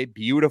going to be a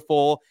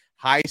beautiful,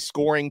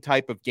 high-scoring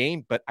type of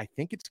game, but I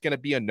think it's going to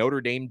be a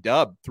Notre Dame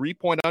dub.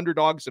 3-point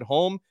underdogs at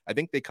home. I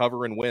think they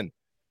cover and win.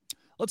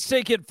 Let's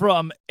take it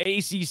from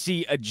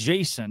ACC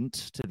adjacent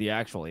to the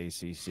actual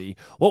ACC.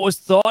 What was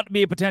thought to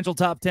be a potential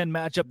top 10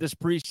 matchup this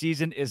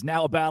preseason is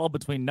now a battle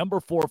between number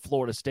 4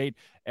 Florida State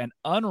and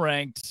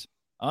unranked,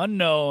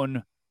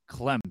 unknown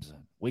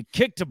Clemson. We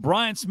kick to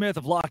Brian Smith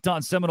of Locked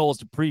On Seminoles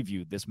to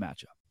preview this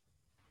matchup.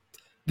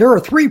 There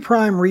are 3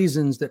 prime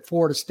reasons that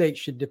Florida State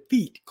should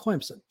defeat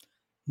Clemson.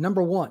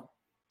 Number 1,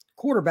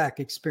 quarterback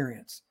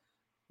experience.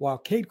 While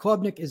Cade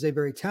Klubnik is a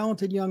very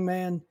talented young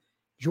man,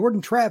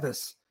 Jordan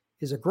Travis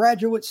is a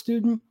graduate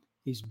student.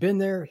 He's been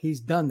there. He's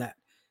done that.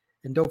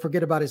 And don't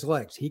forget about his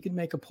legs. He can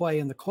make a play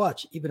in the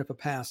clutch, even if a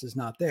pass is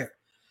not there.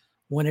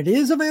 When it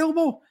is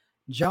available,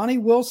 Johnny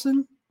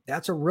Wilson,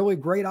 that's a really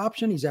great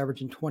option. He's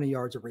averaging 20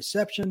 yards of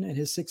reception, and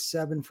his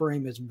 6'7"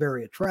 frame is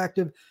very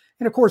attractive.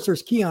 And, of course,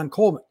 there's Keon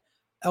Coleman.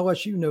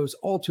 LSU knows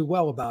all too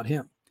well about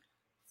him.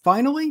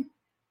 Finally,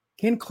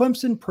 can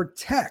Clemson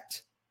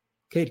protect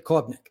Cade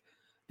Klubnik?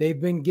 They've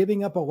been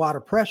giving up a lot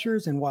of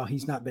pressures, and while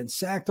he's not been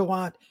sacked a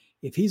lot,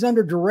 if he's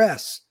under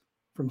duress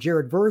from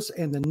Jared Verse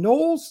and the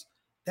Noles,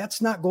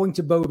 that's not going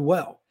to bode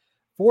well.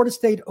 Florida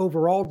State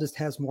overall just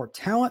has more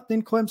talent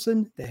than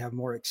Clemson. They have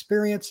more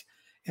experience,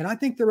 and I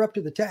think they're up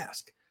to the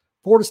task.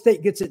 Florida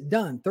State gets it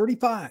done,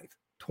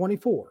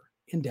 35-24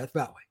 in Death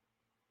Valley.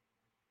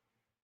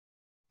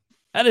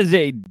 That is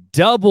a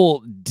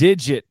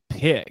double-digit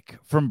pick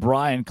from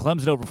Brian.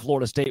 Clemson over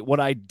Florida State. What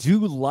I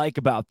do like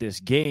about this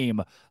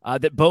game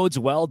that bodes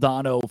well,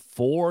 Dono,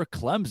 for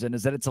Clemson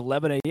is that it's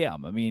 11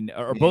 a.m. I mean,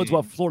 or bodes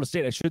well for Florida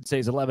State, I should say,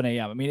 is 11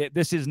 a.m. I mean,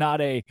 this is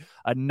not a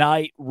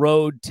night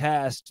road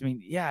test. I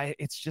mean, yeah,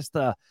 it's just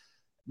not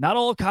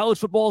all of college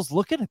football is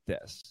looking at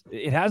this.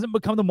 It hasn't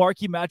become the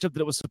marquee matchup that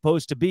it was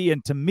supposed to be,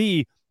 and to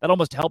me, that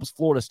almost helps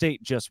Florida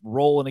State just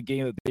roll in a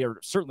game that they are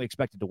certainly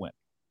expected to win.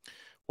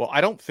 Well,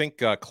 I don't think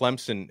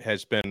Clemson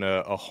has been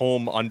a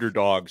home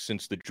underdog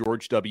since the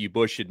George W.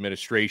 Bush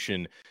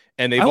administration.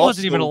 And I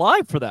wasn't even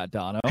alive for that,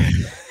 Dono.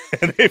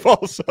 And they've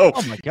also,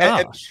 oh my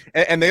gosh.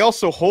 And they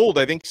also hold,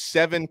 I think,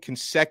 7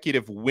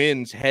 consecutive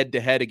wins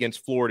head-to-head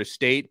against Florida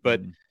State. But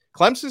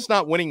Clemson's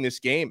not winning this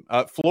game.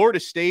 Florida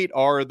State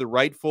are the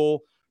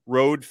rightful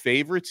road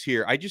favorites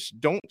here. I just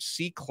don't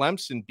see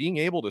Clemson being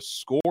able to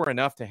score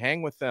enough to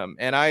hang with them.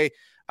 And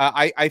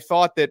I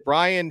thought that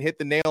Brian hit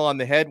the nail on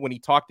the head when he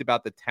talked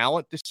about the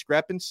talent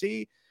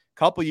discrepancy a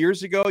couple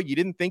years ago. You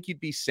didn't think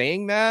you'd be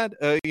saying that,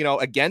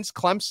 against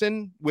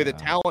Clemson with a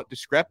talent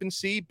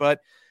discrepancy, but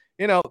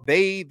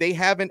they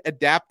haven't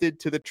adapted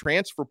to the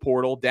transfer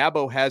portal.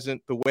 Dabo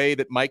hasn't the way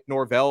that Mike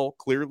Norvell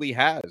clearly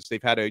has.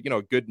 They've had a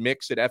good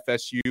mix at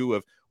FSU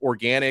of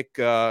organic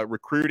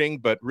recruiting,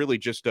 but really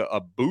just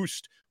a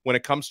boost when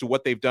it comes to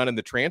what they've done in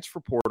the transfer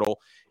portal.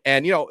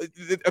 And,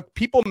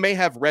 people may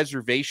have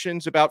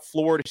reservations about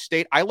Florida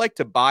State. I like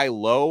to buy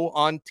low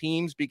on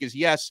teams because,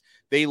 yes,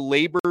 they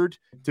labored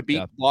to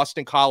beat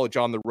Boston College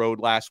on the road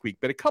last week.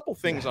 But a couple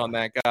things on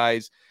that,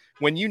 guys.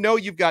 when you know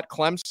you've got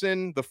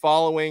Clemson the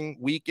following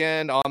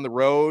weekend on the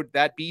road,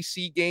 that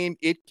BC game,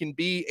 it can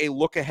be a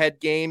look-ahead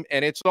game,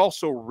 and it's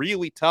also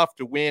really tough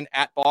to win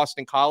at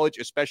Boston College,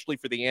 especially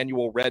for the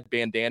annual red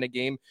bandana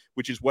game,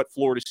 which is what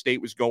Florida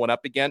State was going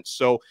up against.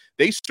 So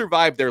they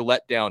survived their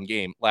letdown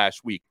game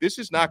last week. This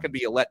is not going to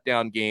be a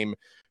letdown game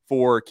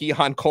for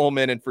Keon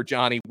Coleman and for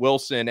Johnny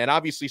Wilson. And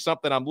obviously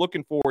something I'm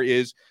looking for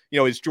is,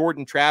 is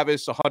Jordan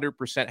Travis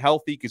 100%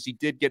 healthy? Because he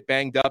did get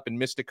banged up and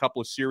missed a couple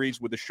of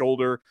series with a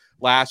shoulder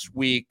last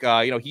week.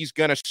 He's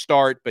going to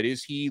start, but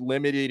is he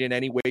limited in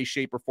any way,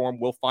 shape, or form?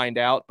 We'll find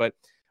out. But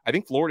I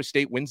think Florida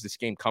State wins this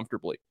game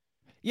comfortably.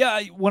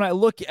 Yeah, when I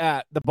look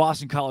at the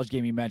Boston College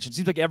game you mentioned, it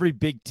seems like every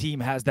big team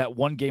has that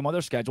one game on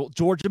their schedule.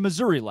 Georgia,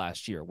 Missouri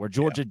last year, where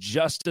Georgia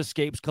just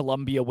escapes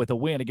Columbia with a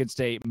win against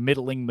a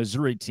middling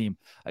Missouri team.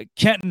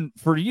 Kenton,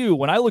 for you,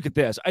 when I look at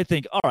this, I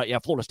think, all right, yeah,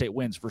 Florida State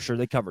wins for sure.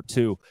 They cover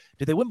 2.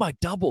 Did they win by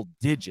double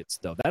digits,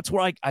 though? That's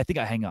where I think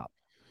I hang up.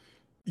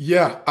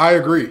 Yeah, I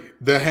agree.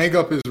 The hang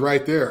up is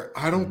right there.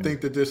 I don't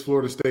think that this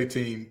Florida State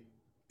team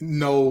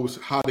knows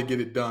how to get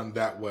it done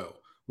that well.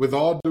 With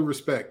all due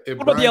respect.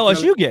 What about the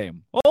LSU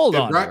game? Hold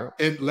on.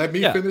 And let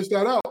me finish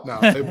that out now.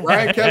 If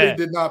Brian Kelly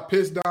did not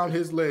piss down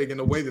his leg in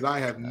a way that I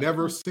have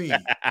never seen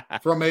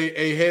from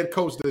a head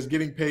coach that's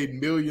getting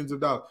paid millions of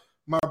dollars,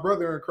 my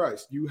brother in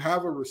Christ, you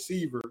have a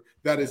receiver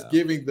that is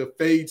giving the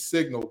fade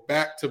signal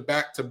back to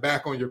back to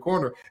back on your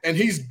corner, and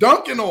he's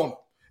dunking on him.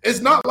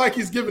 It's not like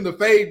he's giving the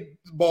fade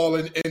ball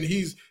and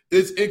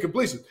it's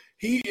incompletion.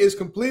 He is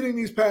completing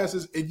these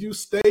passes, and you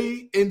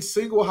stay in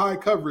single high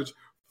coverage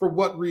for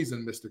what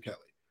reason, Mr. Kelly?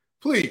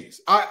 Please,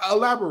 I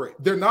elaborate.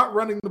 They're not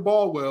running the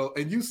ball well,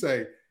 and you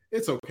say,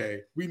 it's okay.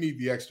 We need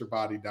the extra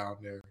body down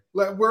there.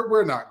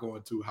 We're not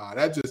going too high.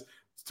 That just is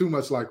too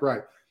much like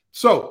right.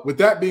 So with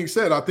that being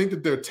said, I think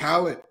that their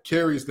talent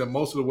carries them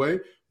most of the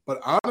way.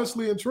 But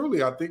honestly and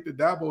truly, I think that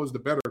Dabo is the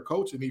better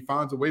coach, and he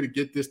finds a way to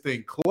get this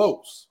thing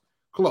close.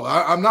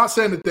 I'm not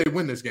saying that they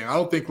win this game. I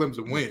don't think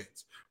Clemson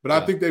wins. But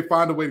I think they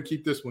find a way to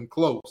keep this one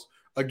close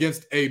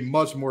against a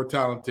much more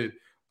talented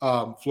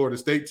Florida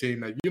State team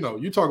that,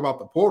 you talk about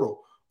the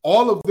portal.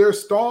 All of their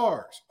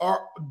stars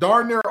are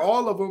darn near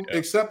all of them,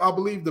 except I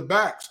believe the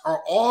backs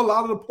are all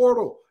out of the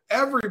portal.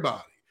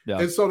 Everybody. Yeah.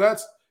 And so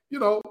that's,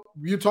 you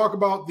talk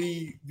about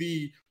the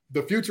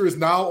future is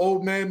now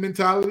old man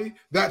mentality.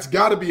 That's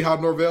got to be how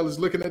Norvell is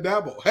looking at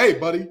Dabo. Hey,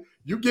 buddy,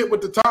 you get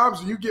with the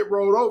times and you get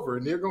rolled over,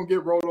 and they're going to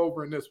get rolled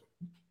over in this one.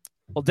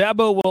 Well,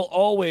 Dabo will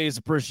always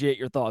appreciate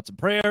your thoughts and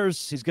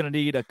prayers. He's going to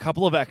need a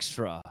couple of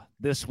extra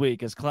this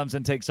week as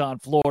Clemson takes on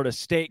Florida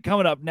State.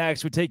 Coming up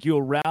next, we take you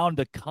around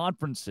the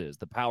conferences,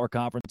 the power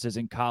conferences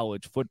in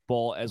college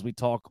football, as we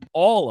talk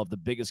all of the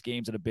biggest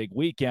games in a big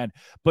weekend.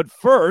 But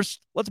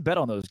first, let's bet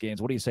on those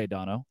games. What do you say,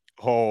 Dono?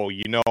 Oh,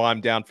 I'm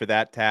down for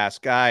that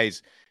task.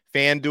 Guys,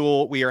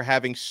 FanDuel, we are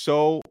having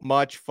so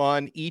much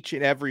fun each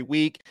and every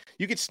week.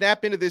 You can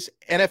snap into this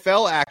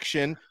NFL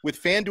action with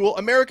FanDuel,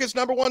 America's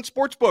 #1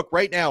 sportsbook.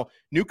 Right now,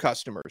 new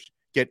customers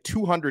get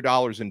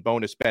 $200 in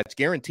bonus bets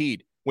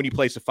guaranteed when you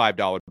place a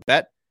 $5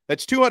 bet.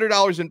 That's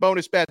 $200 in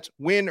bonus bets,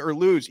 win or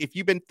lose. If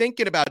you've been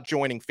thinking about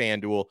joining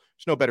FanDuel,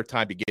 there's no better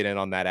time to get in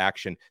on that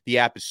action. The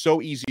app is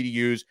so easy to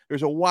use.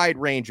 There's a wide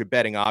range of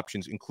betting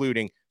options,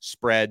 including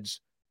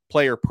spreads,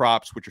 player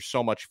props, which are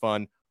so much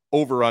fun,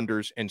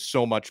 over-unders, and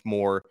so much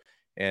more,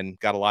 and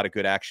got a lot of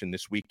good action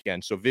this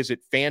weekend. So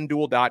visit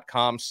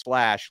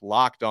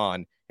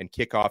FanDuel.com/lockedon and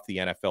kick off the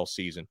NFL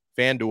season.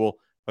 FanDuel,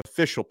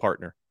 official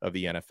partner of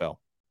the NFL.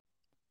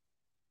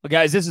 Well,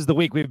 guys, this is the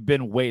week we've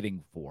been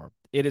waiting for.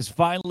 It is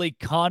finally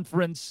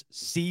conference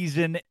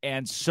season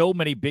and so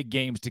many big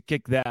games to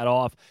kick that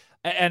off.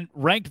 And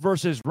ranked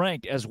versus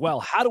ranked as well.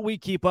 How do we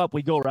keep up?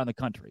 We go around the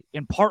country.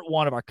 In part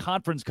one of our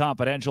Conference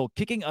Confidential,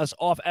 kicking us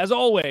off, as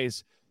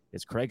always,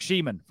 is Craig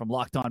Sheeman from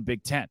Locked On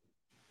Big Ten.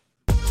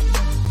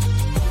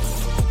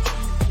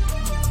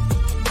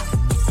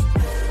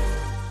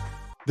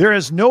 There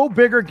is no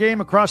bigger game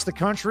across the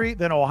country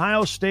than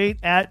Ohio State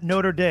at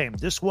Notre Dame.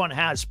 This one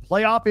has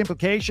playoff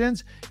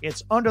implications.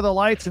 It's under the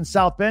lights in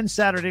South Bend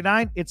Saturday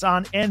night. It's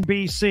on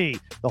NBC.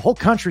 The whole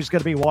country's going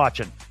to be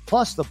watching.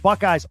 Plus, the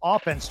Buckeyes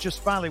offense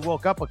just finally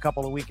woke up a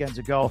couple of weekends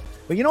ago.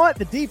 But you know what?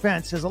 The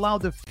defense has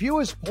allowed the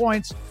fewest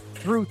points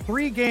through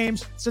 3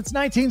 games since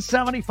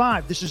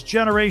 1975. This is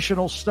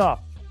generational stuff.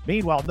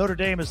 Meanwhile, Notre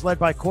Dame is led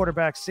by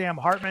quarterback Sam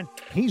Hartman.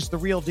 He's the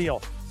real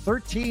deal.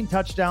 13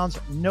 touchdowns,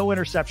 no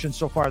interceptions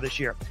so far this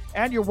year.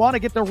 And you want to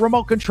get the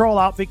remote control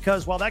out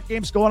because while that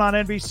game's going on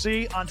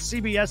NBC, on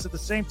CBS at the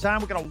same time,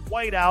 we're going to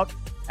white out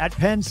at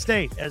Penn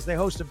State as they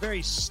host a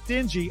very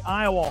stingy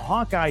Iowa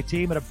Hawkeye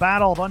team in a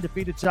battle of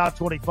undefeated top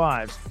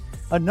 25s.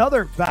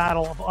 Another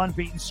battle of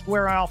unbeaten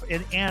square off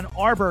in Ann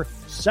Arbor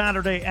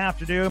Saturday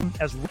afternoon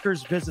as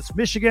Rutgers visits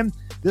Michigan.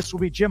 This will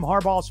be Jim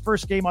Harbaugh's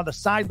first game on the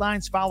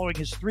sidelines following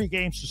his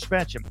 3-game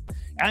suspension.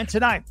 And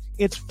tonight,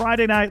 it's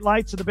Friday Night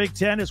Lights in the Big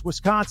Ten as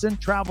Wisconsin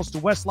travels to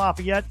West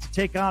Lafayette to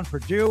take on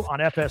Purdue on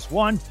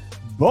FS1.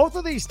 Both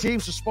of these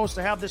teams are supposed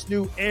to have this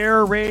new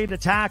air raid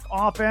attack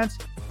offense.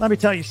 Let me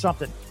tell you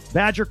something.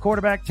 Badger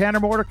quarterback Tanner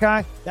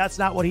Mordecai, that's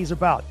not what he's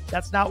about.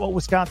 That's not what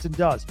Wisconsin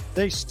does.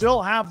 They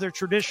still have their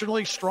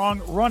traditionally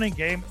strong running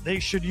game. They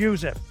should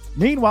use it.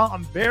 Meanwhile,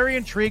 I'm very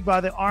intrigued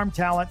by the arm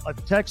talent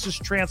of Texas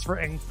transfer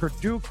and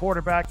Purdue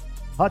quarterback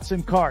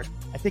Hudson Card.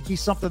 I think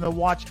he's something to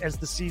watch as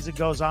the season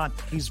goes on.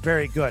 He's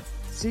very good.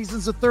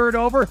 Season's a third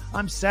over.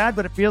 I'm sad,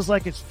 but it feels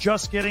like it's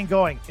just getting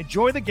going.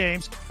 Enjoy the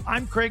games.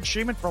 I'm Craig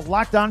Sheeman for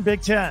Locked On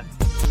Big Ten.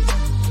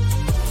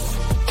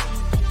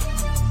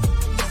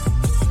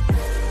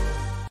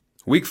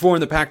 Week 4 in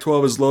the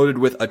Pac-12 is loaded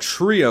with a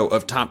trio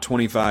of top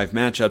 25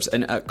 matchups,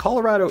 and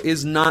Colorado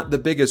is not the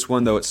biggest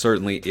one, though it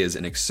certainly is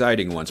an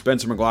exciting one.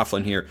 Spencer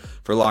McLaughlin here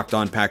for Locked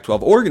On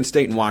Pac-12. Oregon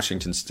State and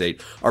Washington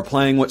State are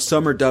playing what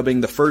some are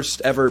dubbing the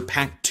first ever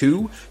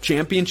Pac-2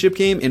 championship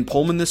game in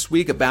Pullman this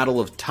week, a battle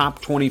of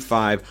top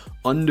 25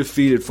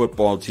 undefeated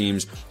football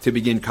teams to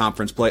begin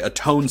conference play, a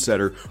tone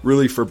setter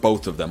really for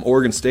both of them.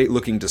 Oregon State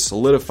looking to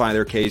solidify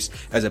their case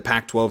as a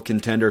Pac-12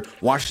 contender,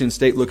 Washington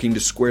State looking to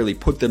squarely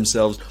put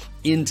themselves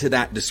into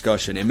that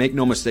discussion. And make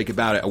no mistake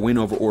about it, a win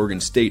over Oregon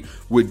State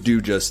would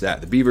do just that.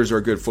 The Beavers are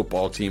a good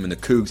football team, and the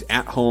Cougs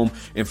at home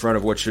in front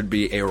of what should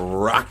be a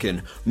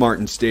rockin'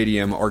 Martin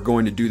Stadium are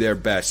going to do their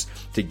best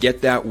to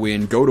get that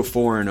win, go to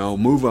 4-0,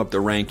 move up the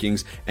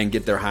rankings, and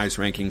get their highest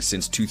rankings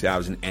since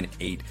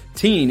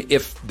 2018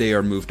 if they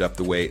are moved up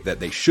the way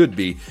that they should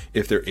be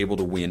if they're able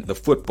to win the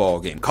football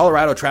game.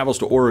 Colorado travels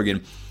to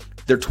Oregon.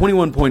 They're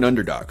 21-point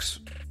underdogs.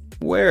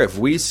 Where have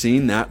we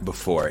seen that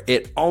before?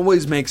 It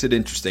always makes it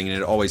interesting, and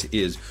it always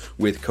is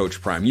with Coach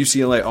Prime.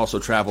 UCLA also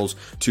travels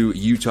to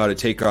Utah to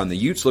take on the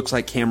Utes. Looks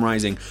like Cam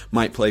Rising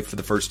might play for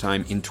the first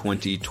time in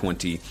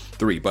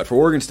 2023. But for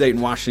Oregon State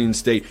and Washington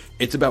State,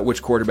 it's about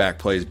which quarterback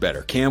plays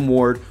better, Cam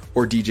Ward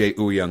or DJ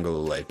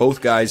Uiagalelei.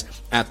 Both guys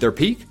at their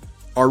peak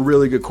are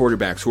really good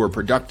quarterbacks who are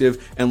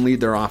productive and lead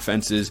their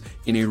offenses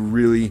in a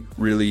really,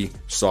 really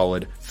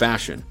solid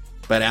fashion.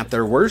 But at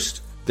their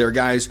worst, they're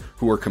guys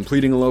who are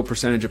completing a low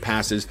percentage of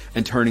passes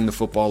and turning the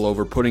football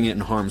over, putting it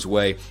in harm's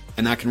way,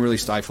 and that can really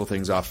stifle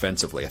things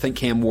offensively. I think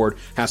Cam Ward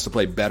has to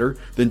play better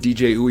than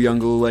DJ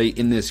Uiagalelei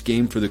in this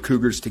game for the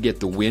Cougars to get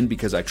the win,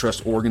 because I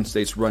trust Oregon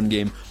State's run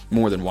game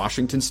more than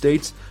Washington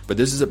State's. But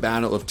this is a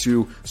battle of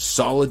two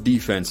solid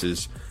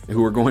defenses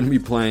who are going to be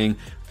playing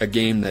a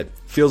game that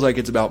feels like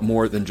it's about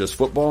more than just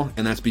football,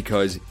 and that's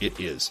because it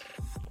is.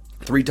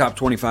 3 top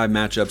 25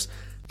 matchups.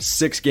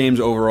 6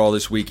 games overall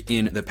this week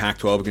in the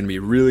Pac-12 are going to be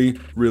really,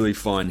 really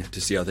fun to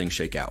see how things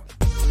shake out.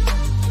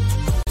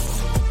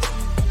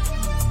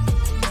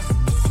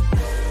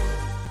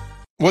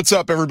 What's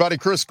up, everybody?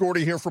 Chris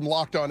Gordy here from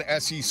Locked On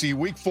SEC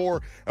Week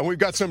 4, and we've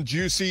got some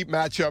juicy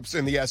matchups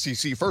in the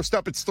SEC. First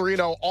up, it's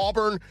 3-0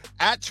 Auburn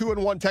at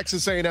 2-1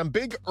 Texas A&M.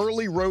 Big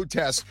early road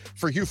test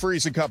for Hugh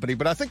Freeze and company,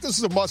 but I think this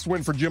is a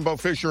must-win for Jimbo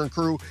Fisher and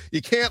crew.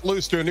 You can't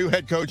lose to a new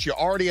head coach. You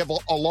already have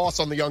a loss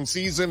on the young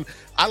season.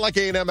 I like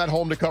A&M at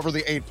home to cover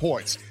the 8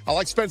 points. I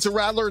like Spencer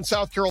Rattler in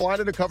South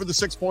Carolina to cover the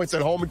 6 points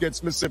at home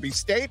against Mississippi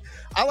State.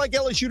 I like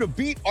LSU to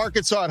beat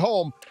Arkansas at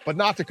home, but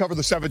not to cover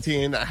the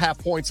 17.5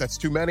 points. That's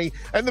too many.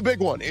 And the big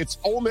one, it's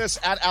Ole Miss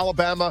at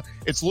Alabama.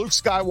 It's Luke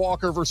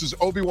Skywalker versus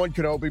Obi-Wan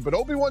Kenobi, but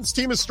Obi-Wan's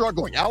team is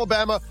struggling.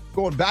 Alabama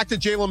going back to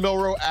Jalen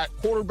Milroe at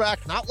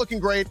quarterback, not looking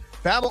great.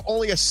 Bama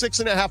only a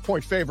 6.5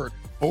 point favorite.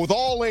 But with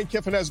all Lane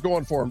Kiffin has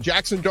going for him,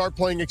 Jackson Dart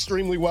playing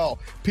extremely well,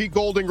 Pete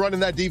Golding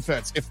running that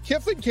defense. If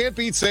Kiffin can't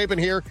beat Saban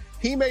here,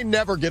 he may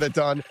never get it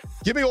done.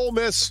 Give me Ole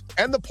Miss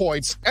and the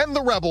points and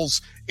the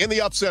Rebels in the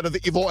upset of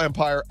the Evil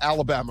Empire,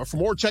 Alabama. For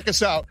more, check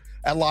us out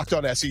at Locked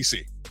On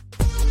SEC.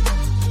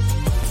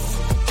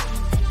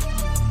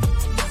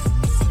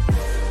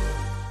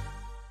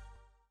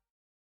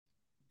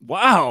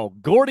 Wow,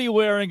 Gordy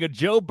wearing a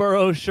Joe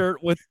Burrow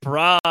shirt with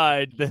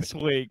pride this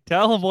week.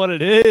 Tell him what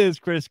it is,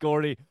 Chris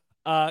Gordy.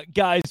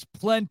 Guys,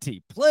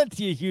 plenty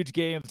of huge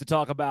games to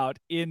talk about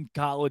in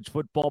college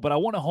football, but I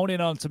want to hone in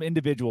on some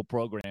individual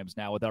programs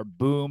now with our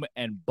boom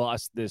and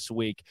bust this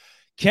week.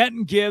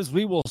 Kenton Gibbs,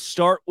 we will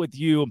start with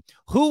you.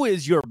 Who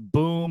is your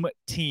boom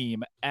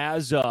team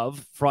as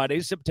of Friday,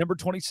 September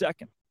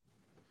 22nd?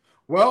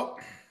 Well,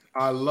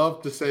 I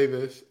love to say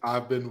this.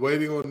 I've been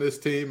waiting on this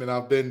team, and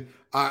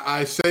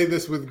I say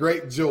this with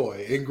great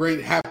joy and great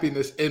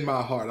happiness in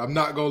my heart. I'm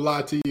not going to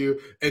lie to you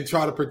and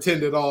try to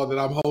pretend at all that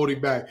I'm holding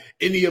back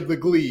any of the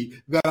glee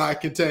that I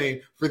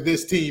contain for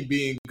this team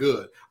being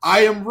good.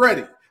 I am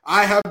ready.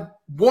 I have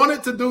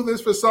wanted to do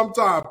this for some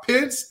time.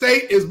 Penn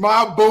State is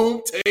my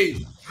boom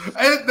team.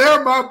 And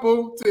they're my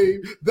boom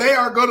team. They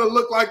are going to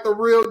look like the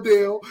real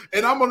deal.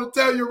 And I'm going to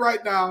tell you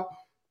right now,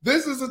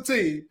 this is a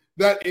team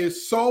that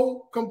is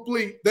so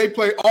complete. They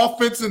play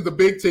offense in the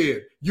Big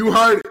Ten. You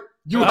heard it.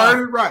 You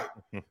heard it right.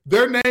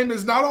 Their name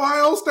is not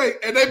Ohio State,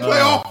 and they play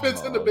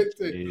offense in the Big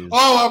Ten. Geez.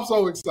 Oh, I'm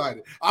so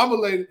excited. I'm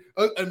elated.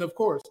 And, of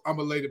course, I'm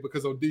elated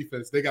because on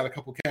defense, they got a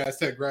couple Cass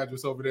Tech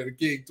graduates over there, the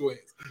King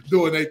Twins,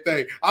 doing their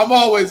thing. I'm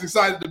always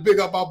excited to big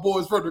up my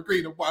boys from the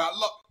green and white. I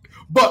love it.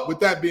 But with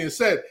that being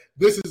said,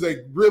 this is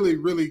a really,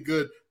 really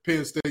good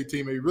Penn State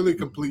team, a really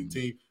complete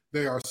team.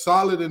 They are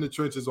solid in the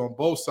trenches on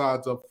both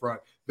sides up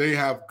front. They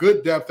have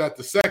good depth at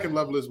the second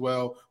level as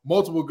well,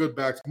 multiple good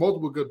backs,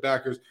 multiple good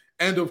backers,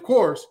 and of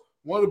course,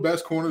 one of the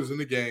best corners in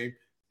the game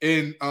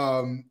in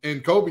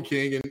Kobe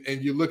King.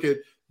 And you look at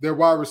their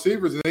wide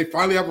receivers, and they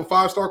finally have a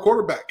 5-star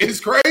quarterback. It's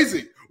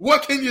crazy.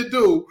 What can you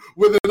do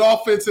with an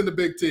offense in the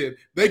Big Ten?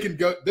 They can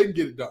get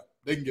it done.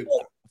 They can get it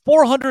done.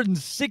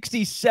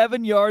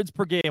 467 yards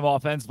per game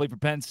offensively for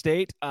Penn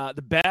State.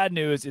 The bad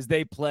news is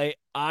they play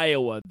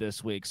Iowa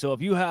this week. So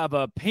if you have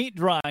a paint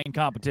drying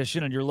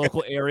competition in your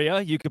local area,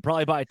 you could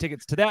probably buy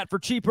tickets to that for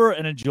cheaper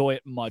and enjoy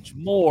it much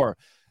more.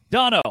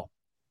 Dono,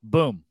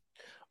 boom.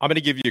 I'm going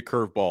to give you a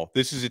curveball.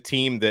 This is a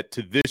team that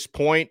to this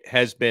point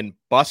has been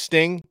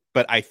busting,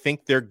 but I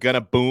think they're going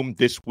to boom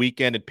this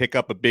weekend and pick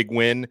up a big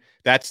win.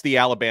 That's the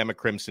Alabama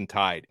Crimson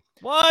Tide.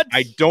 What?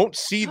 I don't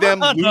see them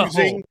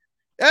losing.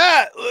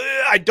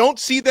 I don't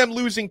see them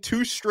losing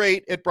 2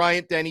 straight at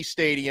Bryant-Denny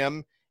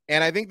Stadium,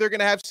 and I think they're going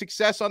to have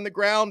success on the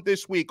ground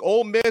this week.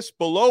 Ole Miss,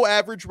 below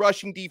average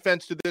rushing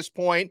defense to this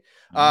point.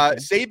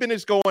 Saban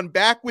is going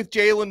back with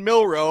Jalen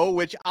Milroe,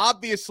 which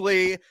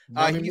obviously he's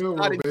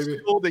not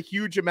instilled a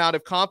huge amount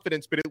of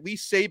confidence, but at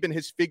least Saban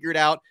has figured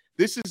out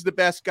this is the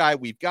best guy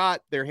we've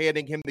got. They're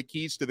handing him the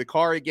keys to the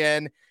car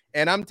again,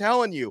 and I'm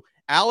telling you,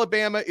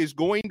 Alabama is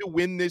going to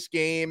win this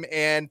game,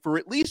 and for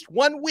at least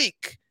 1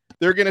 week,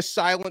 they're going to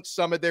silence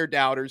some of their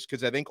doubters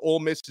because I think Ole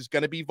Miss is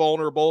going to be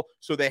vulnerable.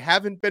 So they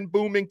haven't been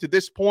booming to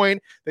this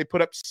point. They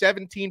put up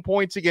 17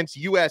 points against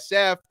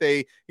USF.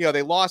 They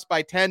lost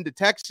by 10 to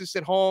Texas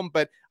at home.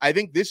 But I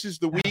think this is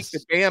the week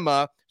that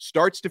Bama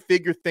starts to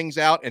figure things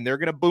out, and they're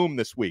going to boom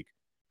this week.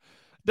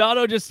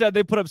 Dono just said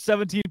they put up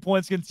 17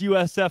 points against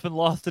USF and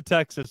lost to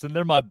Texas, and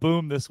they're my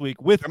boom this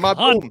week with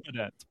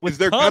confidence. Because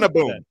they're going to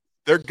boom.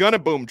 They're going to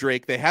boom,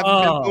 Drake. They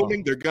haven't been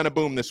booming. They're going to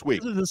boom this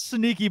week. This is a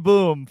sneaky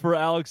boom for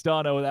Alex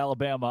Dono with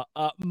Alabama.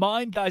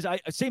 Mine, guys,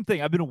 same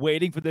thing. I've been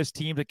waiting for this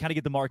team to kind of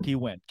get the marquee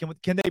win.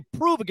 Can they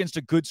prove against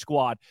a good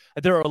squad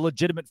that they're a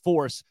legitimate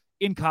force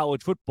in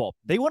college football?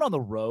 They went on the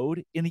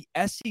road in the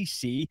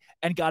SEC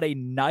and got a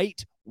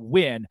night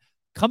win,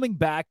 coming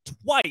back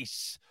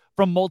twice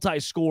from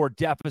multi-score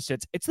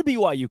deficits. It's the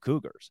BYU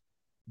Cougars.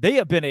 They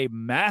have been a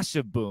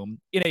massive boom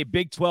in a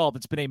Big 12.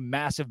 It's been a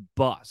massive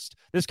bust.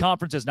 This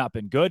conference has not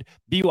been good.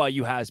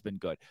 BYU has been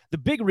good. The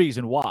big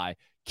reason why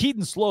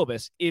Keaton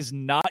Slovis is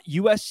not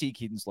USC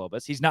Keaton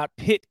Slovis. He's not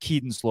Pitt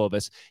Keaton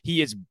Slovis.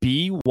 He is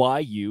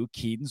BYU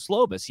Keaton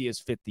Slovis. He has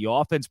fit the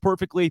offense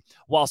perfectly.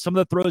 While some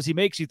of the throws he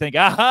makes, you think,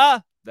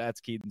 aha, that's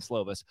Keaton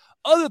Slovis.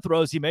 Other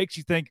throws he makes,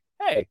 you think,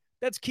 hey,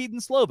 that's Keaton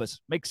Slovis.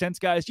 Makes sense,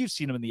 guys. You've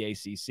seen him in the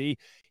ACC.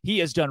 He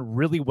has done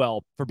really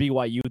well for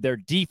BYU. Their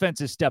defense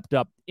has stepped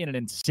up in an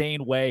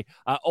insane way.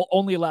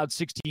 Only allowed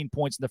 16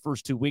 points in the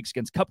first 2 weeks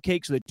against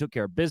Cupcake, so they took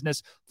care of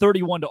business.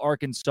 31 to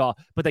Arkansas,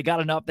 but they got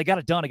enough. They got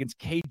it done against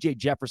KJ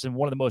Jefferson,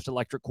 one of the most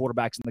electric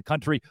quarterbacks in the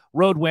country.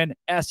 Road win,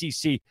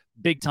 SEC,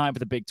 big time for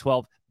the Big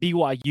 12.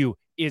 BYU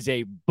is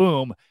a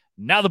boom.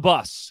 Now the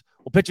bus.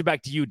 We'll pitch it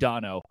back to you,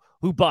 Dono.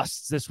 Who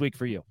busts this week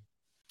for you?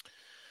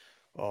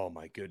 Oh,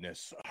 my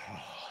goodness.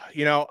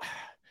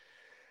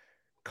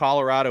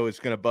 Colorado is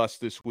going to bust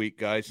this week,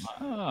 guys.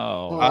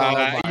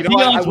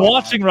 Deion's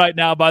watching right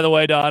now, by the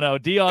way, Dono.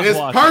 Deion's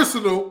watching.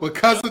 Personal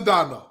because of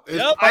Dono.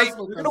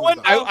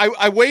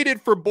 I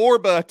waited for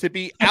Borba to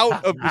be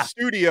out of the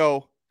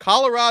studio.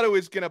 Colorado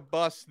is going to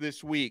bust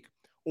this week.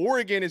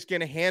 Oregon is going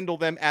to handle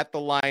them at the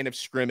line of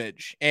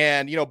scrimmage.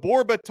 And,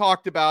 Borba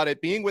talked about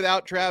it being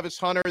without Travis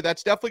Hunter.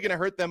 That's definitely going to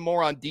hurt them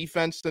more on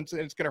defense than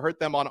it's going to hurt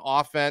them on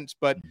offense,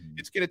 but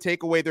it's going to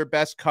take away their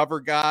best cover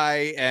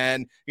guy.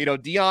 And,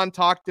 Deion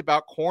talked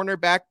about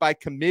cornerback by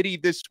committee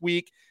this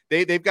week.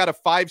 They've got a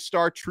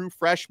 5-star true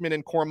freshman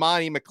in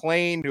Cormani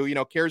McLean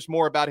who, cares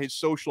more about his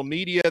social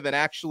media than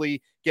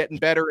actually getting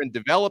better and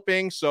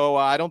developing. So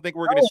I don't think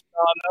we're going to see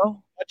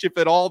much, if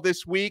at all,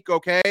 this week.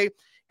 Okay.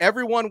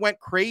 Everyone went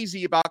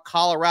crazy about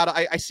Colorado.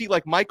 I see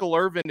like Michael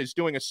Irvin is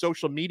doing a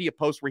social media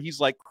post where he's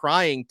like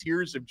crying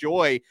tears of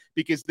joy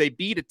because they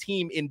beat a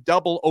team in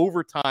double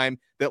overtime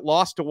that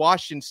lost to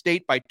Washington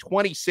State by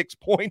 26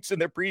 points in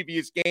their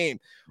previous game.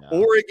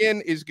 No.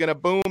 Oregon is going to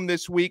boom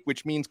this week,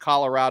 which means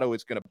Colorado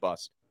is going to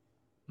bust.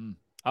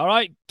 All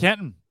right,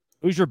 Kenton,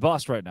 who's your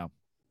bust right now?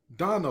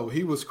 Dono,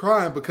 he was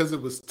crying because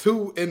it was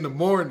 2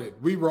 a.m.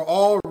 We were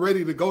all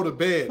ready to go to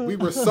bed. We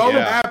were so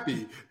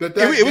happy that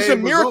it was a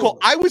miracle.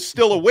 I was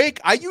still awake.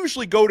 I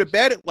usually go to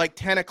bed at like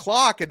 10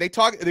 o'clock, and they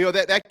talk.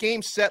 That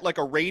game set like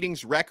a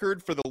ratings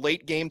record for the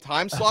late game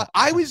time slot.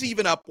 I was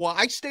even up. Well,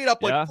 I stayed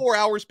up like 4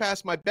 hours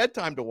past my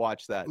bedtime to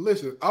watch that.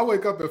 Listen, I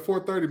wake up at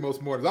 4:30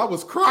 most mornings. I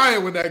was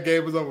crying when that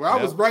game was over. I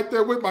was right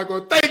there with my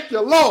going, "Thank you,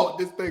 Lord,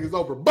 this thing is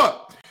over."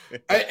 But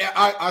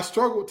I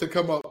struggled to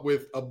come up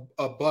with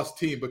a bust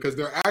team because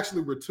there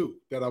actually were 2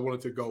 that I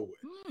wanted to go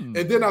with.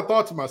 And then I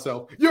thought to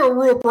myself, you're a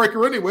rule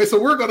breaker anyway, so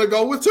we're going to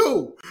go with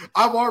 2.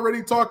 I've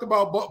already talked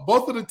about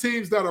both of the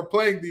teams that are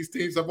playing these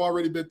teams have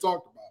already been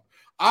talked about.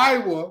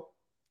 Iowa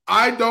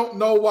I don't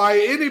know why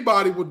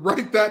anybody would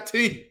rank that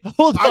team.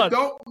 Hold on. I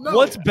don't know.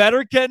 What's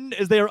better, Kenton,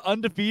 is they are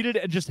undefeated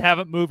and just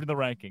haven't moved in the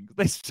rankings.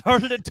 They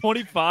started at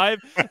 25.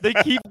 They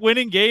keep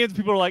winning games.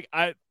 People are like,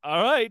 all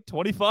right,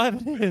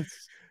 25 it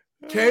is.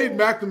 Cade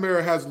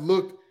McNamara has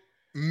looked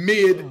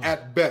mid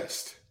at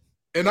best.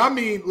 And I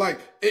mean, like,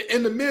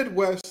 in the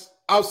Midwest,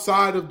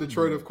 outside of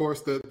Detroit, of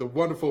course, the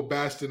wonderful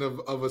bastion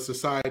of a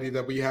society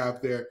that we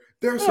have there,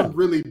 there's some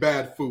really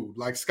bad food,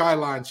 like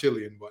Skyline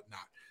Chili and whatnot.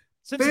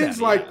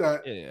 Things like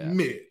that,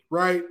 mid,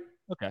 right?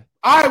 Okay.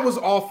 Iowa's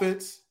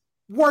offense,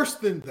 worse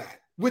than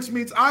that, which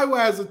means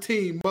Iowa as a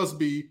team must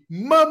be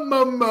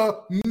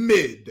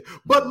mid.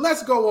 But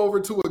let's go over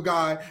to a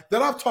guy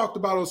that I've talked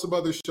about on some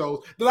other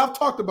shows, that I've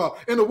talked about.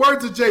 In the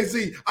words of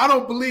Jay-Z, I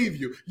don't believe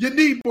you. You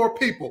need more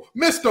people.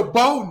 Mr.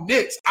 Bo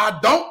Nix, I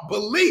don't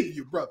believe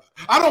you, brother.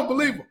 I don't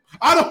believe him.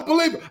 I don't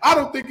believe him. I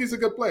don't think he's a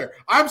good player.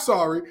 I'm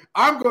sorry.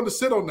 I'm going to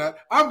sit on that.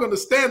 I'm going to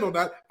stand on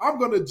that. I'm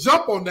going to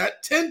jump on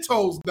that 10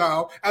 toes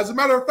down. As a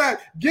matter of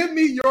fact, give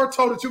me your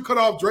toe that you cut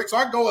off, Drake, so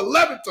I go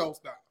 11 toes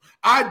down.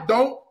 I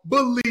don't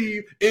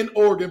believe in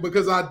Oregon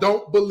because I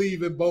don't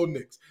believe in Bo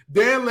Nix.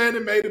 Dan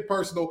Lannon made it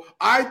personal.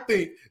 I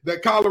think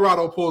that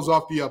Colorado pulls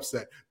off the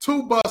upset.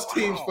 2 bust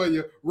teams for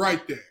you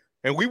right there.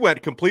 And we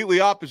went completely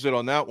opposite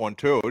on that one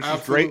too. This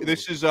is great.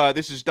 This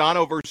is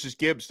Dono versus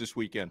Gibbs this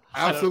weekend.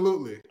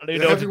 Absolutely. I don't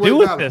even know what to do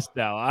with this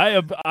now.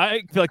 I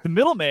feel like the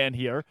middleman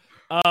here.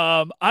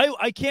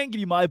 I can give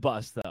you my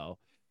bust though,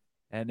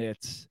 and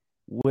it's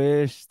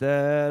wish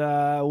that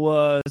I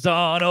was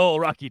on old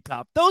Rocky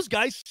Top. Those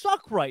guys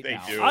suck right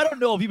now. Do. I don't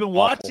know if you've been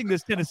watching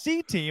this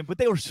Tennessee team, but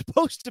they were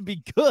supposed to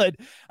be good,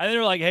 and they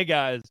were like, "Hey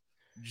guys,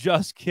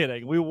 just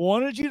kidding. We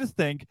wanted you to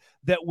think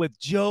that with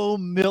Joe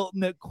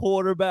Milton at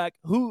quarterback,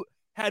 who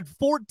had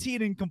 14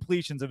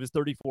 incompletions of his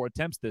 34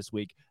 attempts this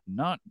week,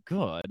 not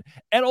good,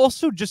 and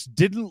also just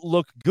didn't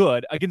look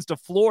good against a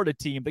Florida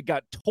team that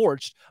got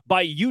torched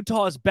by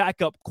Utah's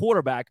backup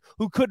quarterback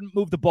who couldn't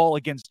move the ball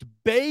against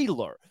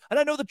Baylor." And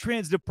I know the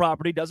transitive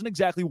property doesn't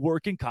exactly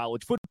work in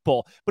college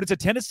football, but it's a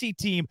Tennessee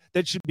team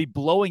that should be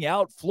blowing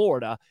out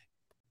Florida.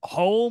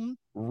 Home,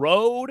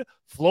 road,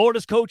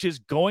 Florida's coach is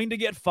going to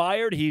get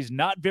fired. He's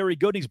not very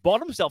good. He's bought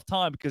himself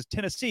time because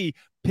Tennessee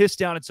pissed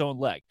down its own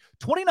leg.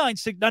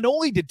 29-6, not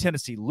only did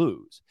Tennessee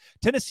lose,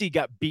 Tennessee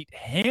got beat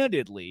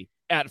handedly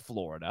at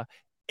Florida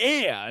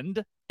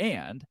and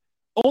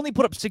only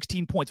put up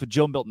 16 points with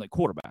Joe Milton at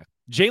quarterback.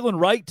 Jalen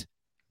Wright,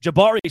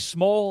 Jabari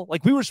Small,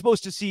 like we were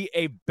supposed to see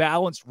a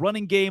balanced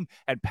running game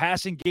and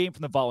passing game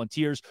from the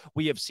Volunteers.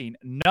 We have seen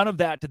none of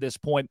that to this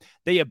point.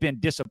 They have been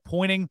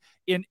disappointing.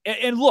 And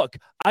look,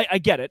 I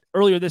get it.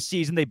 Earlier this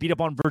season, they beat up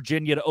on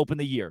Virginia to open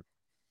the year.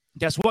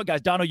 Guess what,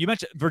 guys? Dono, you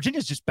mentioned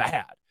Virginia's just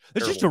bad.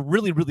 It's just a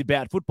really, really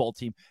bad football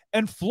team.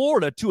 And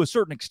Florida, to a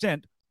certain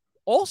extent,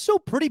 also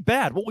pretty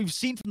bad. What we've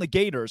seen from the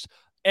Gators.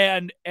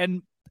 And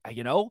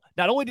you know,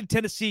 not only did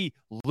Tennessee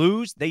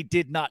lose, they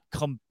did not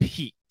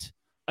compete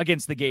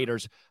against the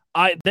Gators.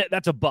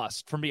 That's a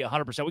bust for me,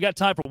 100%. We got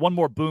time for one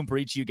more boom for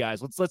each of you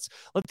guys. Let's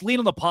lean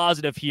on the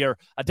positive here.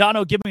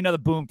 Adano, give me another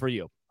boom for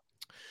you.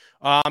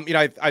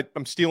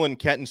 I'm stealing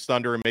Kenton's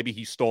thunder, and maybe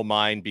he stole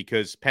mine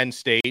because Penn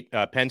State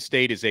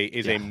is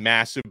a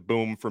massive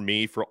boom for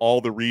me for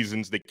all the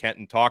reasons that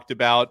Kenton talked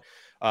about.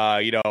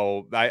 I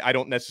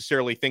don't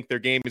necessarily think their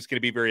game is going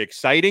to be very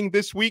exciting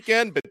this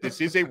weekend, but this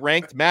is a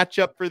ranked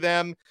matchup for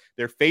them.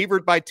 They're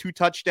favored by 2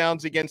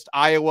 touchdowns against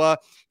Iowa.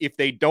 If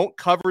they don't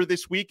cover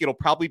this week, it'll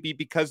probably be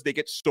because they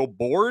get so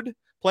bored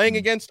playing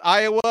against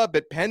Iowa,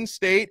 but Penn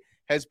State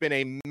has been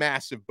a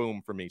massive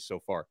boom for me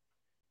so far.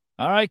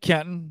 All right,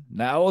 Kenton.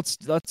 Now let's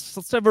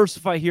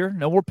diversify here.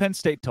 No more Penn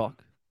State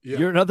talk. Yeah,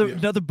 You're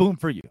another boom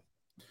for you.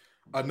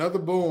 Another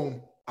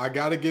boom. I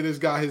got to get this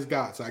guy his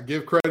guts. I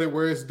give credit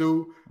where it's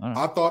due.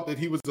 I thought that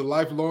he was a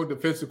lifelong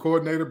defensive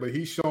coordinator, but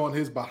he's showing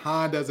his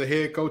behind as a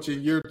head coach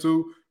in year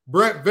 2.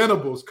 Brent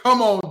Venables,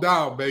 come on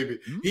down, baby.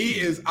 He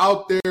is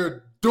out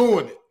there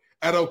doing it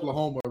at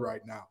Oklahoma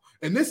right now.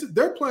 And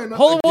they're playing up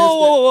against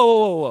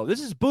Whoa.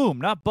 This is boom,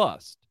 not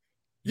bust.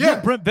 Yeah.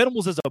 Brent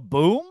Venables is a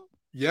boom?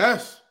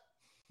 Yes.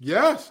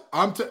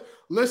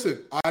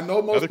 Listen, I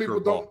know most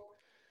people don't.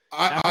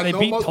 They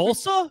beat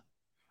Tulsa?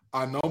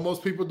 I know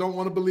most people don't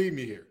want to believe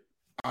me here.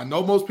 I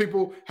know most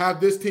people have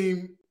this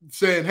team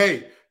saying,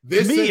 hey,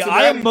 this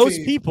I am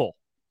most people.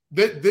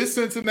 This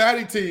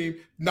Cincinnati team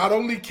not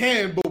only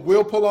can, but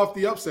will pull off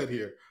the upset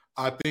here.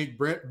 I think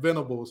Brent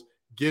Venables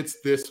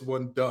gets this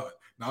one done.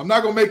 Now, I'm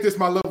not going to make this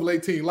my level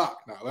 18 lock.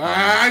 Now,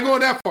 I ain't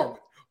going that far with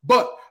it.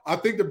 But I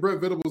think that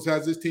Brent Venables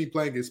has this team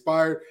playing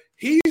inspired.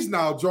 He's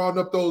now drawing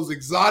up those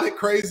exotic,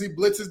 crazy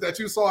blitzes that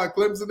you saw at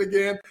Clemson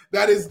again.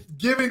 That is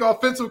giving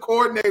offensive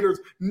coordinators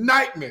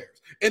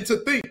nightmares. And to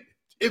think,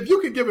 if you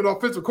can give an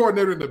offensive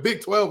coordinator in the Big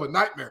 12 a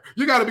nightmare,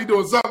 you got to be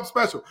doing something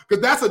special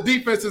because that's a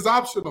defense is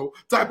optional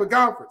type of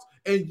conference.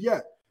 And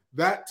yet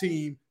that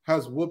team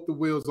has whooped the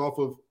wheels off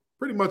of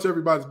pretty much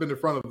everybody's been in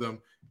front of them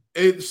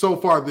so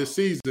far this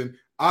season.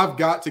 I've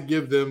got to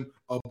give them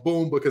a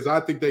boom because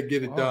I think they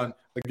get it done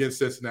against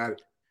Cincinnati.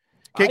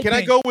 Can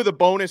I go with a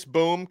bonus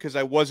boom because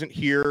I wasn't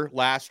here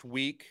last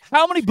week?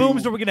 How many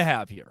booms are we going to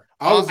have here?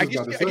 I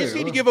just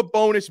need to give a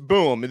bonus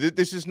boom.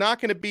 This is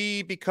not going to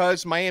be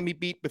because Miami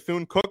beat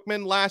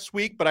Bethune-Cookman last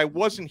week, but I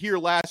wasn't here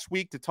last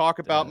week to talk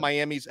about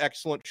Miami's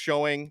excellent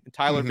showing,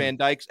 Tyler Van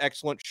Dyke's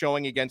excellent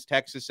showing against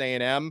Texas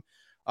A&M.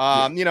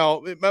 You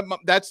know,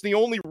 that's the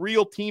only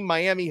real team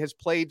Miami has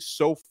played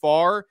so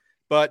far,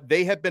 but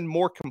they have been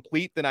more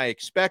complete than I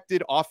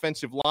expected.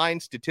 Offensive line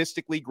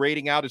statistically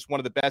grading out as one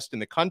of the best in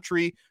the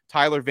country.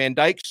 Tyler Van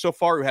Dyke so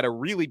far, who had a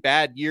really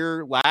bad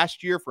year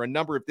last year for a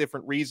number of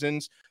different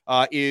reasons,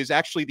 is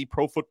actually the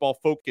Pro Football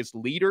Focus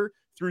leader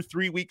through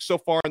 3 weeks so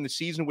far in the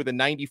season with a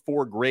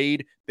 94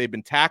 grade. They've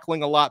been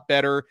tackling a lot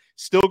better.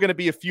 Still going to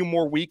be a few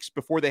more weeks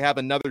before they have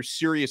another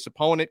serious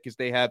opponent because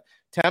they have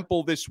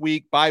Temple this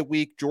week, bye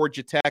week,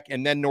 Georgia Tech,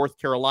 and then North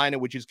Carolina,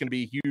 which is going to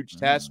be a huge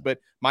test. But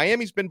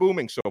Miami's been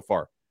booming so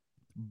far.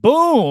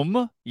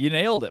 Boom. You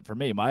nailed it for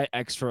me. My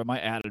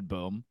added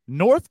boom.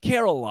 North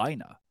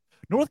Carolina.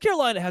 North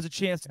Carolina has a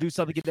chance to do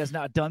something it has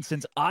not done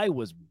since I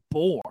was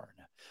born.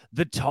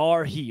 The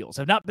Tar Heels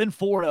have not been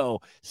 4-0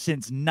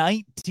 since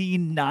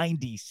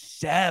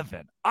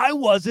 1997. I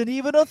wasn't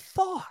even a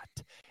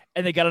thought.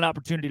 And they got an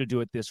opportunity to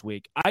do it this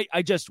week.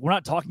 We're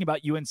not talking about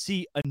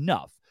UNC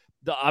enough.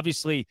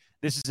 Obviously,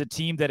 this is a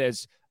team that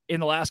has, in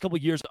the last couple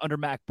of years under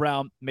Mac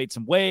Brown, made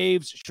some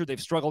waves. Sure,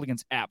 they've struggled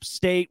against App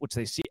State, which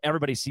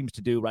everybody seems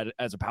to do right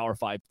as a Power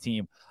 5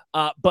 team.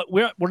 But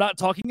we're not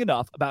talking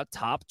enough about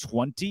top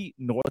 20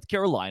 North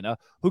Carolina,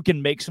 who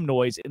can make some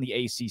noise in the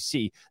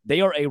ACC.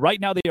 Right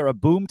now they are a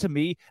boom to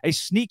me, a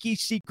sneaky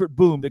secret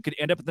boom that could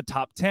end up in the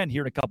top 10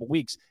 here in a couple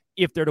weeks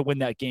if they're to win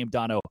that game,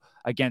 Dono,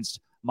 against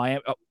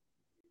Miami. Oh,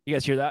 you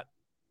guys hear that?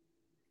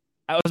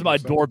 That was my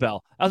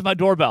doorbell. My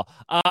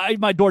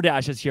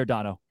DoorDash is here,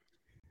 Dono.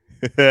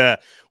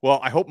 Well,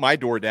 I hope my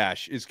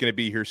DoorDash is going to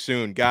be here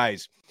soon.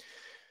 Guys,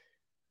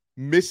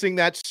 missing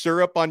that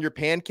syrup on your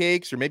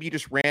pancakes, or maybe you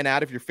just ran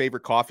out of your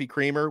favorite coffee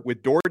creamer?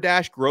 With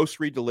DoorDash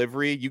grocery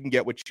delivery, you can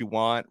get what you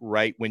want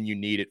right when you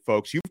need it,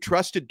 folks. You've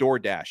trusted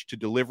DoorDash to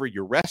deliver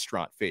your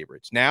restaurant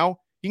favorites. Now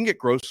you can get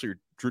grocery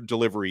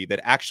delivery that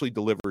actually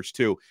delivers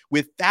too.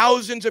 With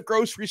thousands of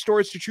grocery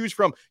stores to choose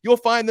from, you'll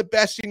find the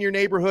best in your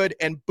neighborhood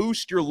and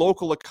boost your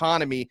local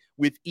economy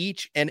with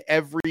each and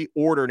every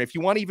order. And if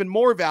you want even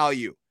more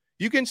value,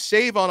 you can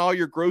save on all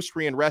your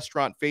grocery and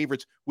restaurant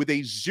favorites with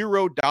a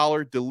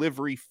 $0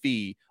 delivery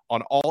fee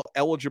on all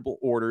eligible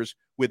orders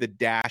with a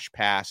Dash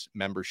Pass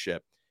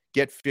membership.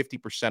 Get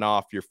 50%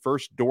 off your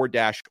first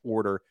DoorDash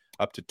order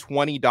up to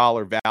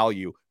 $20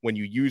 value when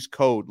you use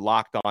code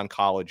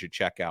LOCKEDONCollege at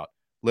checkout.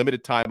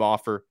 Limited time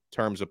offer,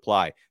 terms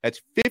apply.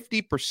 That's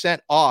 50%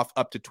 off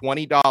up to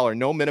 $20,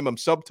 no minimum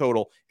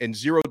subtotal, and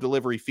zero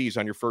delivery fees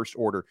on your first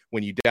order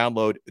when you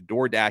download the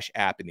DoorDash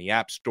app in the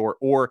App Store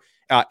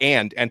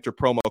and enter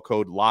promo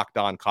code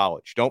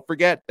LOCKEDONCollege. Don't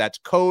forget, that's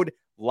code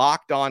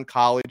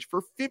LOCKEDONCollege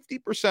for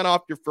 50%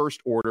 off your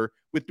first order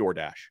with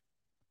DoorDash.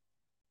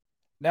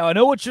 Now, I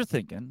know what you're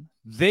thinking.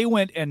 They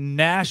went and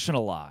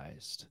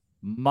nationalized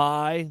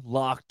my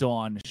Locked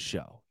On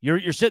show.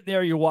 You're sitting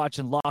there, you're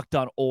watching Locked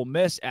On Ole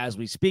Miss as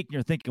we speak, and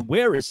you're thinking,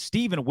 where is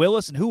Stephen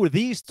Willis and who are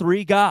these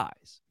three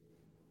guys?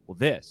 Well,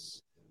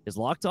 this is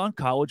Locked On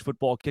College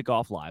Football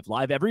Kickoff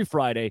live every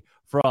Friday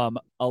from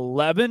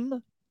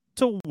 11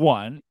 to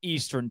 1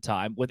 Eastern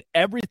time with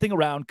everything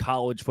around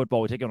college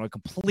football. We're taking on a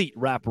complete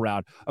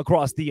wraparound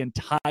across the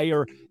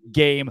entire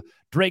game.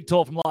 Drake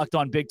Toll from Locked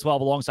On Big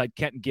 12 alongside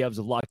Kenton Gibbs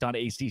of Locked On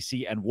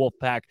ACC and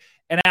Wolfpack,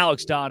 and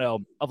Alex Dono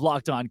of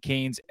Locked On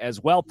Canes as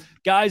well.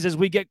 Guys, as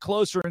we get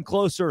closer and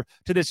closer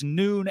to this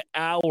noon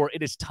hour,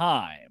 it is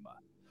time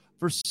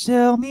for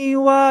Sell Me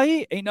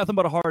Why. Ain't nothing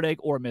but a heartache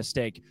or a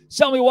mistake.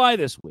 Sell Me Why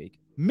this week.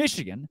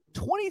 Michigan,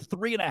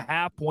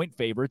 23.5-point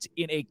favorites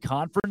in a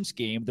conference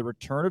game, the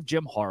return of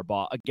Jim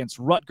Harbaugh against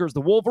Rutgers.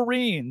 The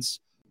Wolverines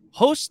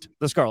host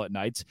the Scarlet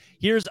Knights.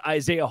 Here's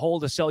Isaiah Hole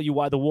to sell you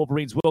why the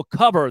Wolverines will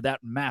cover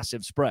that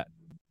massive spread.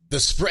 The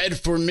spread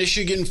for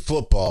Michigan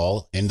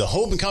football in the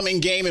homecoming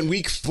game in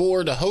week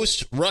 4 to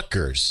host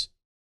Rutgers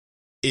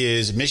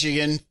is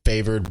Michigan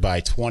favored by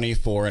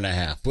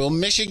 24.5. Will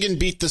Michigan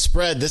beat the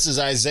spread? This is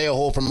Isaiah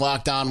Hole from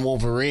Locked On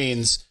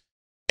Wolverines,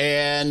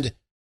 and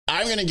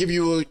I'm going to give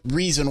you a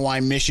reason why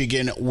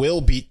Michigan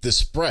will beat the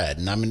spread,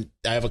 and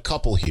I have a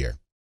couple here.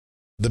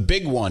 The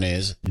big one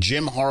is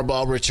Jim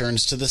Harbaugh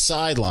returns to the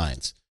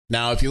sidelines.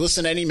 Now, if you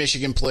listen to any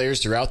Michigan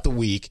players throughout the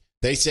week,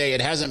 they say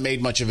it hasn't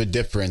made much of a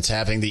difference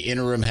having the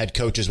interim head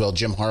coach as well.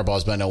 Jim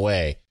Harbaugh's been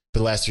away for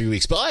the last 3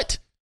 weeks. But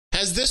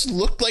has this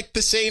looked like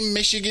the same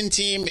Michigan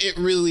team? It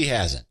really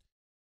hasn't.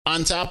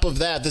 On top of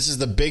that, this is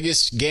the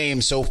biggest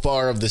game so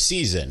far of the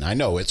season. I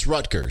know it's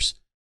Rutgers.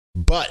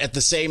 But at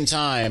the same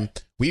time,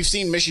 we've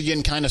seen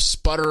Michigan kind of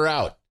sputter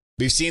out.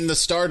 We've seen the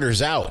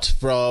starters out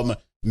from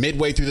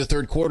midway through the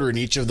third quarter in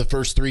each of the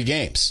first 3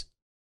 games.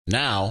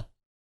 Now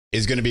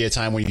is going to be a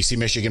time when you see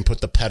Michigan put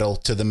the pedal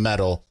to the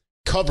metal,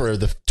 cover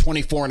the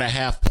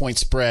 24.5-point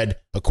spread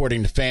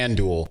according to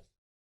FanDuel.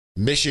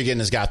 Michigan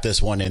has got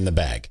this one in the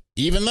bag,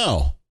 even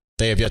though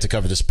they have yet to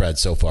cover the spread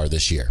so far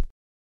this year.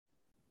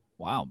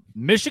 Wow.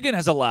 Michigan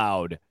has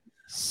allowed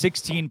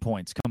 16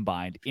 points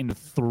combined in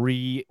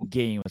 3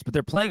 games, but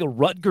they're playing a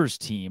Rutgers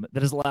team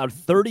that has allowed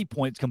 30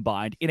 points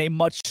combined in a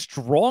much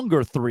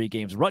stronger 3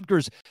 games.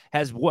 Rutgers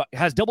has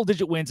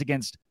double-digit wins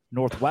against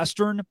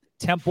Northwestern,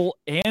 Temple,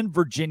 and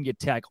Virginia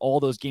Tech, all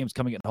those games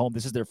coming at home.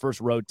 This is their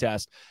first road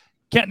test.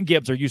 Kenton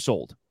Gibbs, are you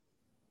sold?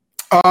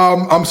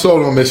 I'm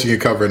sold on Michigan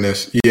covering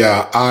this.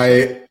 Yeah,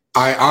 I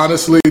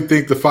honestly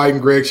think the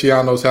Fighting Greg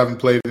Schianos haven't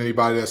played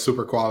anybody that's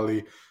super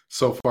quality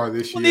so far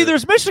this year. Neither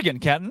is Michigan,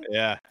 Kenton.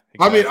 Yeah.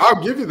 Exactly. I mean,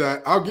 I'll give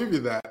you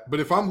that. But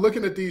if I'm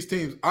looking at these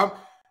teams,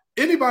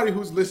 anybody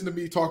who's listened to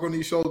me talk on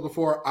these shows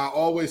before, I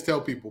always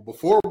tell people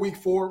before week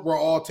 4, we're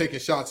all taking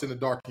shots in the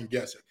dark and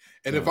guessing.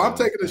 And if I'm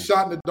taking a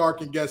shot in the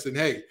dark and guessing,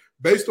 hey,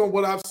 based on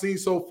what I've seen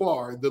so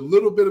far, the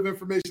little bit of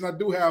information I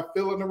do have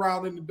filling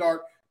around in the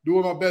dark,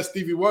 doing my best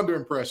Stevie Wonder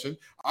impression,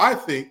 I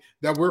think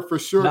that we're for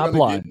sure going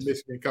to get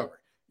Michigan covered.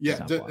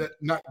 Yeah,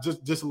 not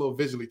just a little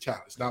visually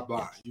challenged, not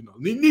blind. You know,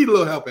 need a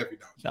little help every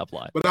now and then. Not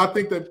blind. But I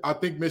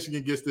think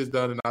Michigan gets this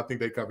done, and I think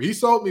they cover. He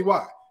sold me.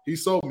 Why? He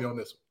sold me on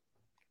this one.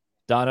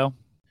 Dono?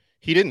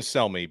 He didn't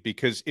sell me,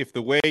 because if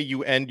the way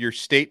you end your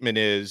statement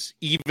is,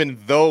 even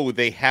though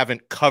they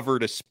haven't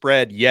covered a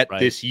spread yet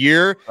this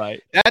year,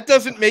 that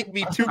doesn't make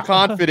me too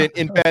confident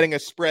in betting a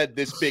spread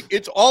this big.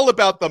 It's all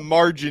about the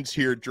margins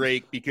here,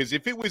 Drake, because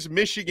if it was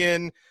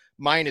Michigan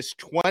minus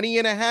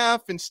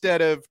 20.5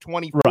 instead of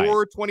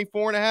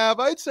 24.5,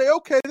 I'd say,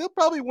 okay, they'll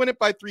probably win it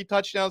by 3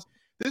 touchdowns.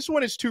 This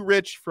one is too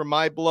rich for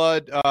my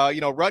blood.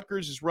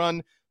 Rutgers has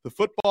run the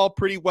football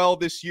pretty well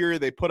this year.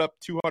 They put up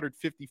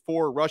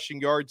 254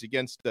 rushing yards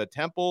against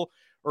Temple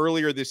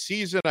earlier this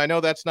season. I know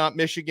that's not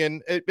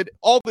Michigan, but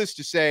all this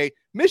to say,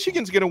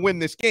 Michigan's going to win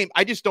this game.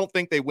 I just don't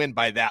think they win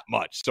by that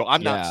much. So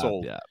I'm not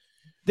sold. Yeah.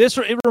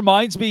 It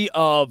reminds me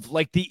of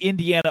like the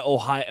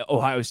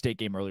Indiana-Ohio State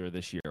game earlier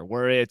this year,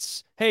 where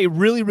it's, hey,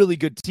 really, really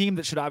good team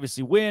that should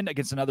obviously win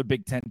against another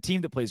Big Ten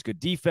team that plays good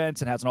defense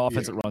and has an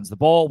offense that runs the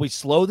ball. We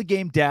slow the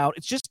game down.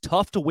 It's just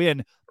tough to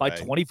win by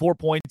 24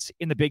 points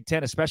in the Big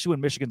Ten, especially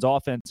when Michigan's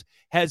offense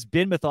has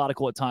been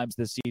methodical at times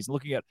this season.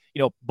 Looking at,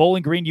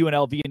 Bowling Green,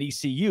 UNLV, and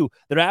ECU,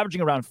 they're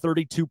averaging around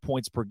 32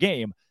 points per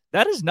game.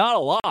 That is not a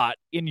lot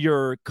in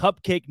your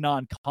cupcake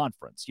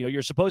non-conference.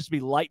 You're supposed to be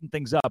lighting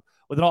things up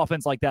with an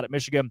offense like that at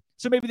Michigan.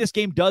 So maybe this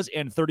game does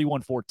end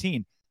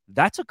 31-14.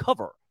 That's a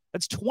cover.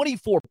 That's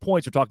 24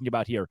 points we're talking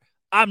about here.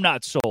 I'm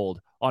not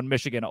sold on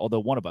Michigan, although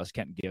one of us,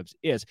 Kenton Gibbs,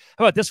 is.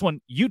 How about this one?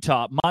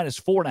 Utah minus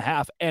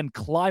 4.5 and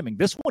climbing.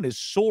 This one is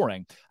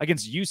soaring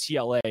against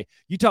UCLA.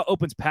 Utah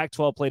opens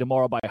Pac-12 play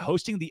tomorrow by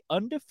hosting the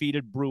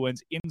undefeated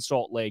Bruins in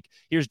Salt Lake.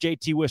 Here's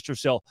JT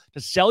Wistersill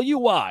to sell you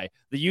why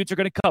the Utes are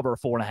going to cover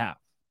 4.5.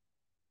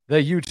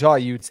 The Utah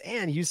Utes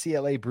and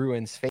UCLA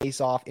Bruins face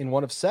off in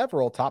one of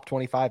several top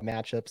 25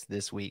 matchups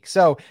this week.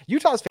 So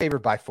Utah's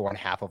favored by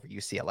 4.5 over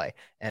UCLA.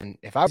 And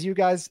if I was you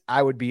guys,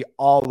 I would be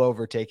all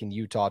over taking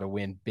Utah to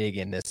win big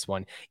in this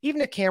one.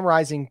 Even if Cam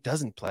Rising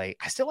doesn't play,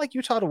 I still like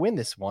Utah to win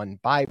this one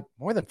by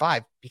more than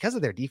 5 because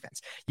of their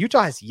defense.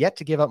 Utah has yet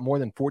to give up more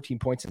than 14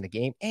 points in the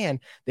game,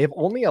 and they've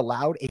only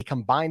allowed a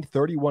combined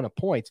 31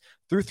 points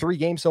through 3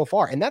 games so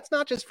far. And that's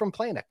not just from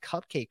playing a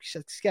cupcake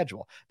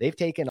schedule. They've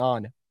taken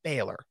on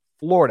Baylor,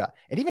 Florida,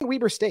 and even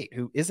Weber State,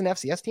 who is an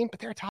FCS team, but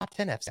they're a top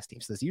 10 FCS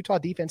team. So this Utah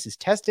defense is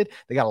tested.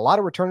 They got a lot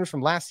of returners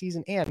from last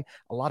season and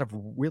a lot of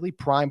really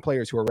prime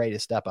players who are ready to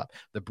step up.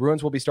 The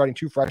Bruins will be starting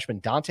 2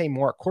 freshmen, Dante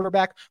Moore at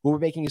quarterback, who will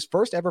be making his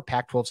first ever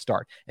Pac-12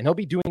 start. And he'll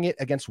be doing it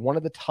against one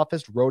of the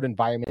toughest road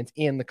environments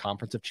in the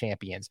Conference of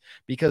Champions,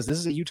 because this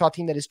is a Utah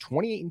team that is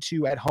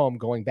 28-2 at home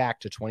going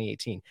back to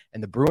 2018.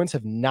 And the Bruins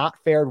have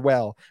not fared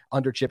well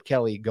under Chip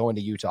Kelly going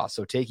to Utah.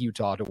 So take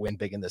Utah to win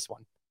big in this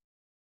one.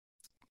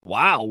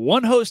 Wow.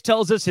 One host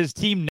tells us his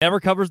team never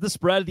covers the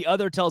spread. The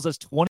other tells us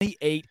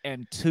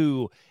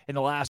 28-2 in the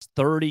last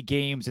 30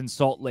 games in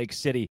Salt Lake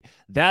City.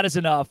 That is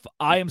enough.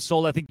 I am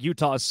sold. I think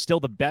Utah is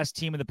still the best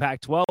team in the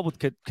Pac-12 with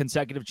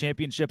consecutive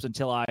championships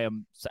until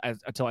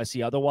I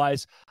see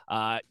otherwise.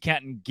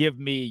 Canton, give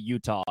me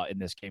Utah in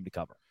this game to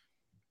cover.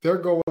 They're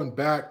going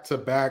back to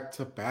back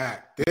to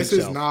back. This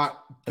is not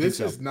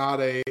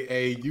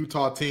a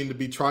Utah team to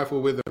be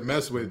trifled with or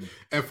mess with.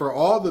 And for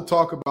all the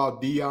talk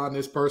about Deion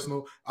is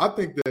personal, I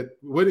think that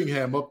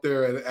Whittingham up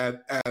there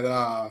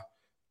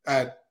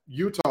at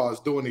Utah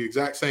is doing the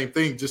exact same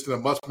thing, just in a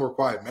much more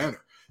quiet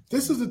manner.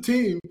 This is a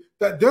team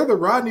that they're the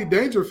Rodney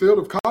Dangerfield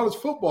of college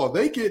football.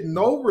 They get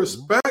no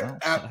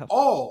respect at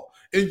all.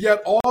 And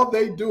yet all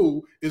they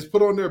do is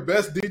put on their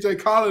best DJ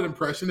Khaled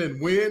impression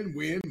and win,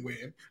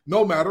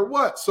 no matter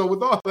what. So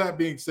with all that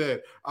being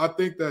said, I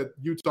think that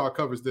Utah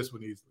covers this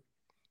one easily.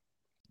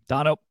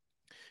 Dono?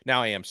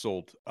 Now I am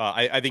sold.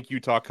 I think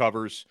Utah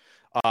covers.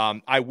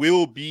 I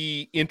will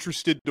be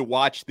interested to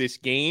watch this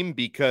game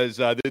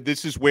because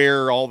this is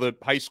where all the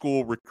high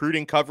school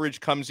recruiting coverage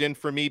comes in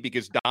for me,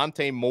 because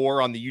Dante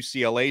Moore on the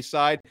UCLA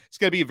side, it's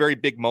going to be a very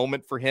big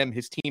moment for him.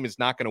 His team is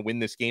not going to win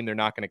this game. They're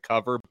not going to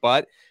cover,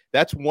 but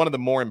that's one of the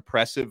more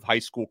impressive high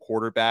school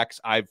quarterbacks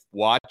I've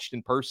watched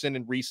in person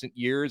in recent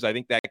years. I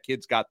think that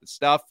kid's got the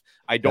stuff.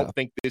 I don't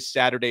think this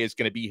Saturday is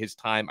going to be his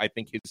time. I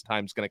think his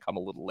time's going to come a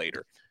little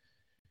later.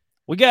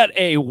 We got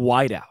a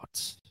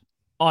whiteout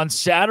on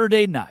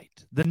Saturday night.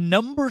 The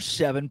number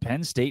 7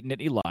 Penn State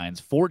Nittany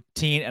Lions,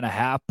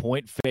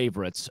 14.5-point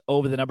favorites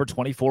over the number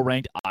 24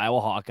 ranked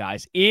Iowa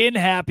Hawkeyes in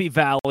Happy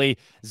Valley.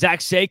 Zach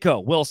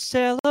Seiko will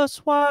sell us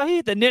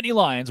why the Nittany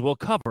Lions will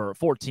cover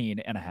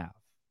 14.5.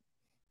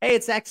 Hey,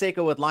 it's Zach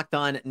Seiko with Locked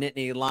On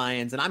Nittany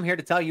Lions, and I'm here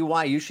to tell you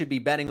why you should be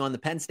betting on the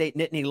Penn State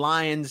Nittany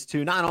Lions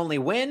to not only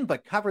win,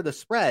 but cover the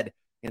spread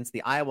against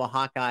the Iowa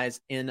Hawkeyes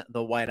in the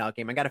whiteout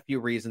game. I got a few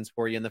reasons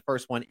for you, and the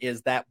first one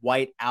is that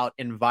whiteout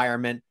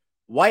environment.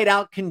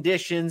 Whiteout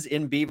conditions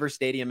in Beaver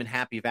Stadium in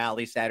Happy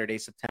Valley, Saturday,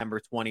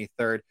 September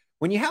 23rd.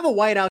 When you have a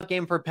whiteout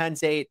game for Penn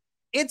State,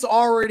 it's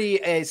already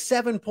a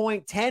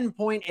 7-point,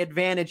 10-point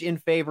advantage in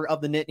favor of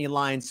the Nittany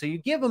Lions. So you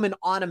give them an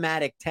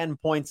automatic 10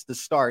 points to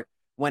start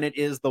when it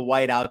is the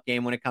whiteout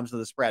game when it comes to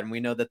the spread. And we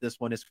know that this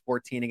one is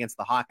 14 against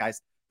the Hawkeyes.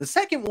 The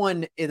second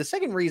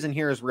reason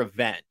here is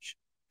revenge.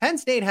 Penn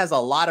State has a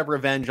lot of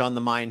revenge on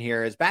the mind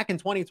here. As back in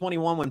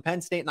 2021, when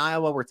Penn State and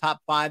Iowa were top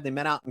 5, they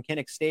met out in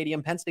Kinnick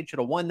Stadium. Penn State should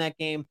have won that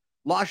game.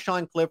 Lost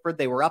Sean Clifford.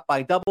 They were up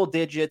by double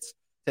digits.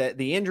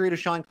 The injury to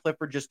Sean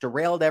Clifford just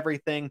derailed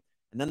everything.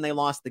 And then they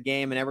lost the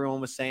game, and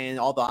everyone was saying,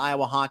 all the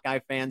Iowa Hawkeye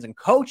fans and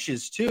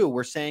coaches too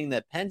were saying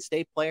that Penn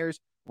State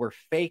players were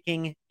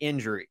faking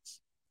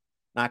injuries.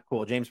 Not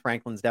cool. James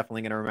Franklin's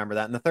definitely going to remember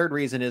that. And the third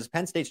reason is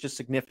Penn State's just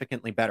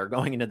significantly better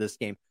going into this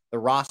game. The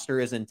roster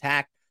is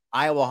intact.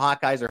 Iowa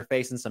Hawkeyes are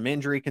facing some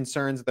injury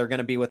concerns. They're going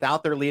to be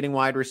without their leading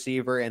wide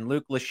receiver and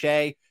Luke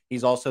Lachey.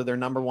 He's also their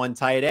number 1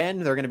 tight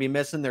end. They're going to be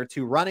missing their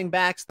 2 running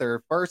backs,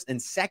 their first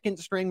and second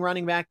string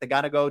running back. They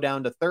got to go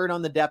down to third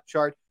on the depth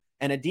chart,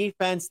 and a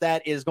defense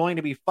that is going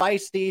to be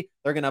feisty.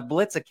 They're going to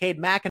blitz a Cade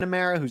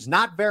McNamara, who's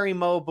not very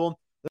mobile.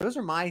 Those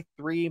are my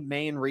 3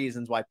 main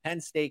reasons why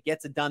Penn State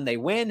gets it done. They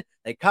win,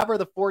 they cover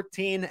the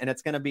 14, and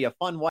it's going to be a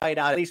fun whiteout,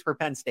 at least for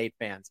Penn State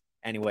fans.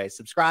 Anyway,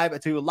 subscribe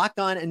to Locked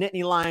On and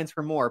Nittany Lions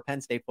for more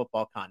Penn State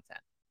football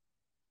content.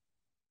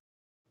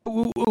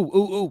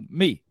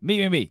 Me.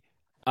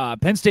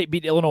 Penn State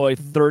beat Illinois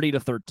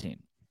 30-13.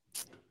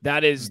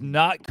 That is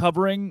not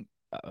covering.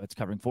 It's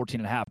covering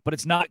 14.5, but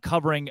it's not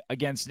covering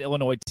against an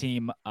Illinois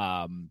team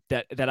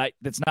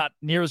that's not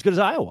near as good as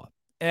Iowa.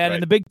 And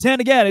in the Big Ten,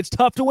 again, it's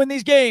tough to win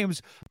these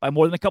games by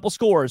more than a couple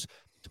scores.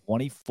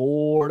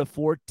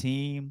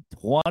 24-14,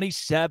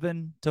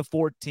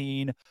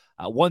 27-14.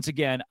 Once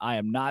again, I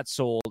am not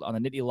sold on the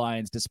Nittany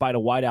Lions despite a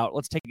whiteout.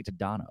 Let's take it to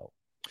Dono.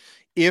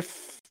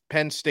 If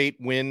Penn State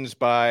wins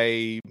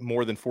by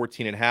more than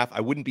 14.5, I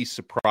wouldn't be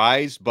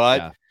surprised,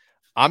 but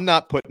I'm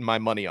not putting my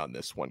money on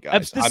this one,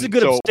 guys. This is a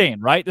good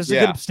abstain, right? This is a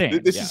good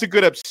abstain. This is a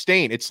good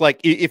abstain. It's like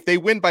if they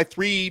win by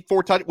 3-4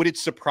 touchdowns, would it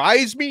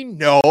surprise me?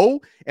 No.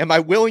 Am I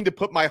willing to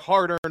put my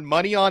hard-earned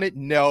money on it?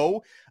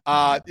 No.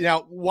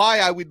 Now, why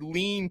I would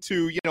lean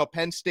to,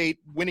 Penn State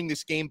winning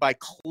this game by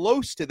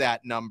close to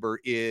that number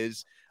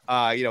is,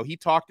 he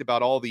talked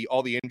about all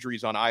the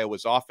injuries on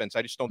Iowa's offense.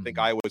 I just don't think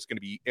Iowa is going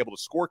to be able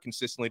to score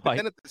consistently. But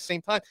then at the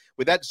same time,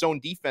 with that zone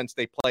defense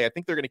they play, I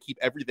think they're going to keep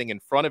everything in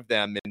front of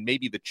them, and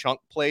maybe the chunk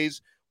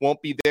plays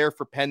won't be there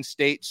for Penn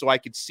State. So I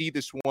could see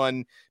this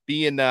one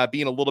being a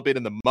little bit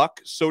in the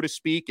muck, so to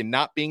speak, and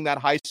not being that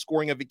high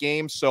scoring of a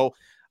game. So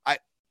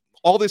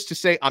all this to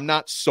say, I'm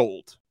not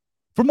sold.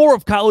 For more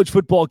of College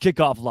Football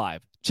Kickoff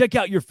Live, check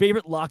out your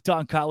favorite Locked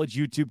On College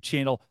YouTube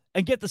channel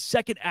and get the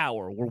second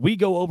hour where we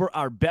go over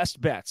our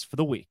best bets for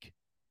the week.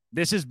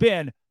 This has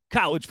been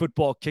College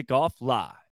Football Kickoff Live.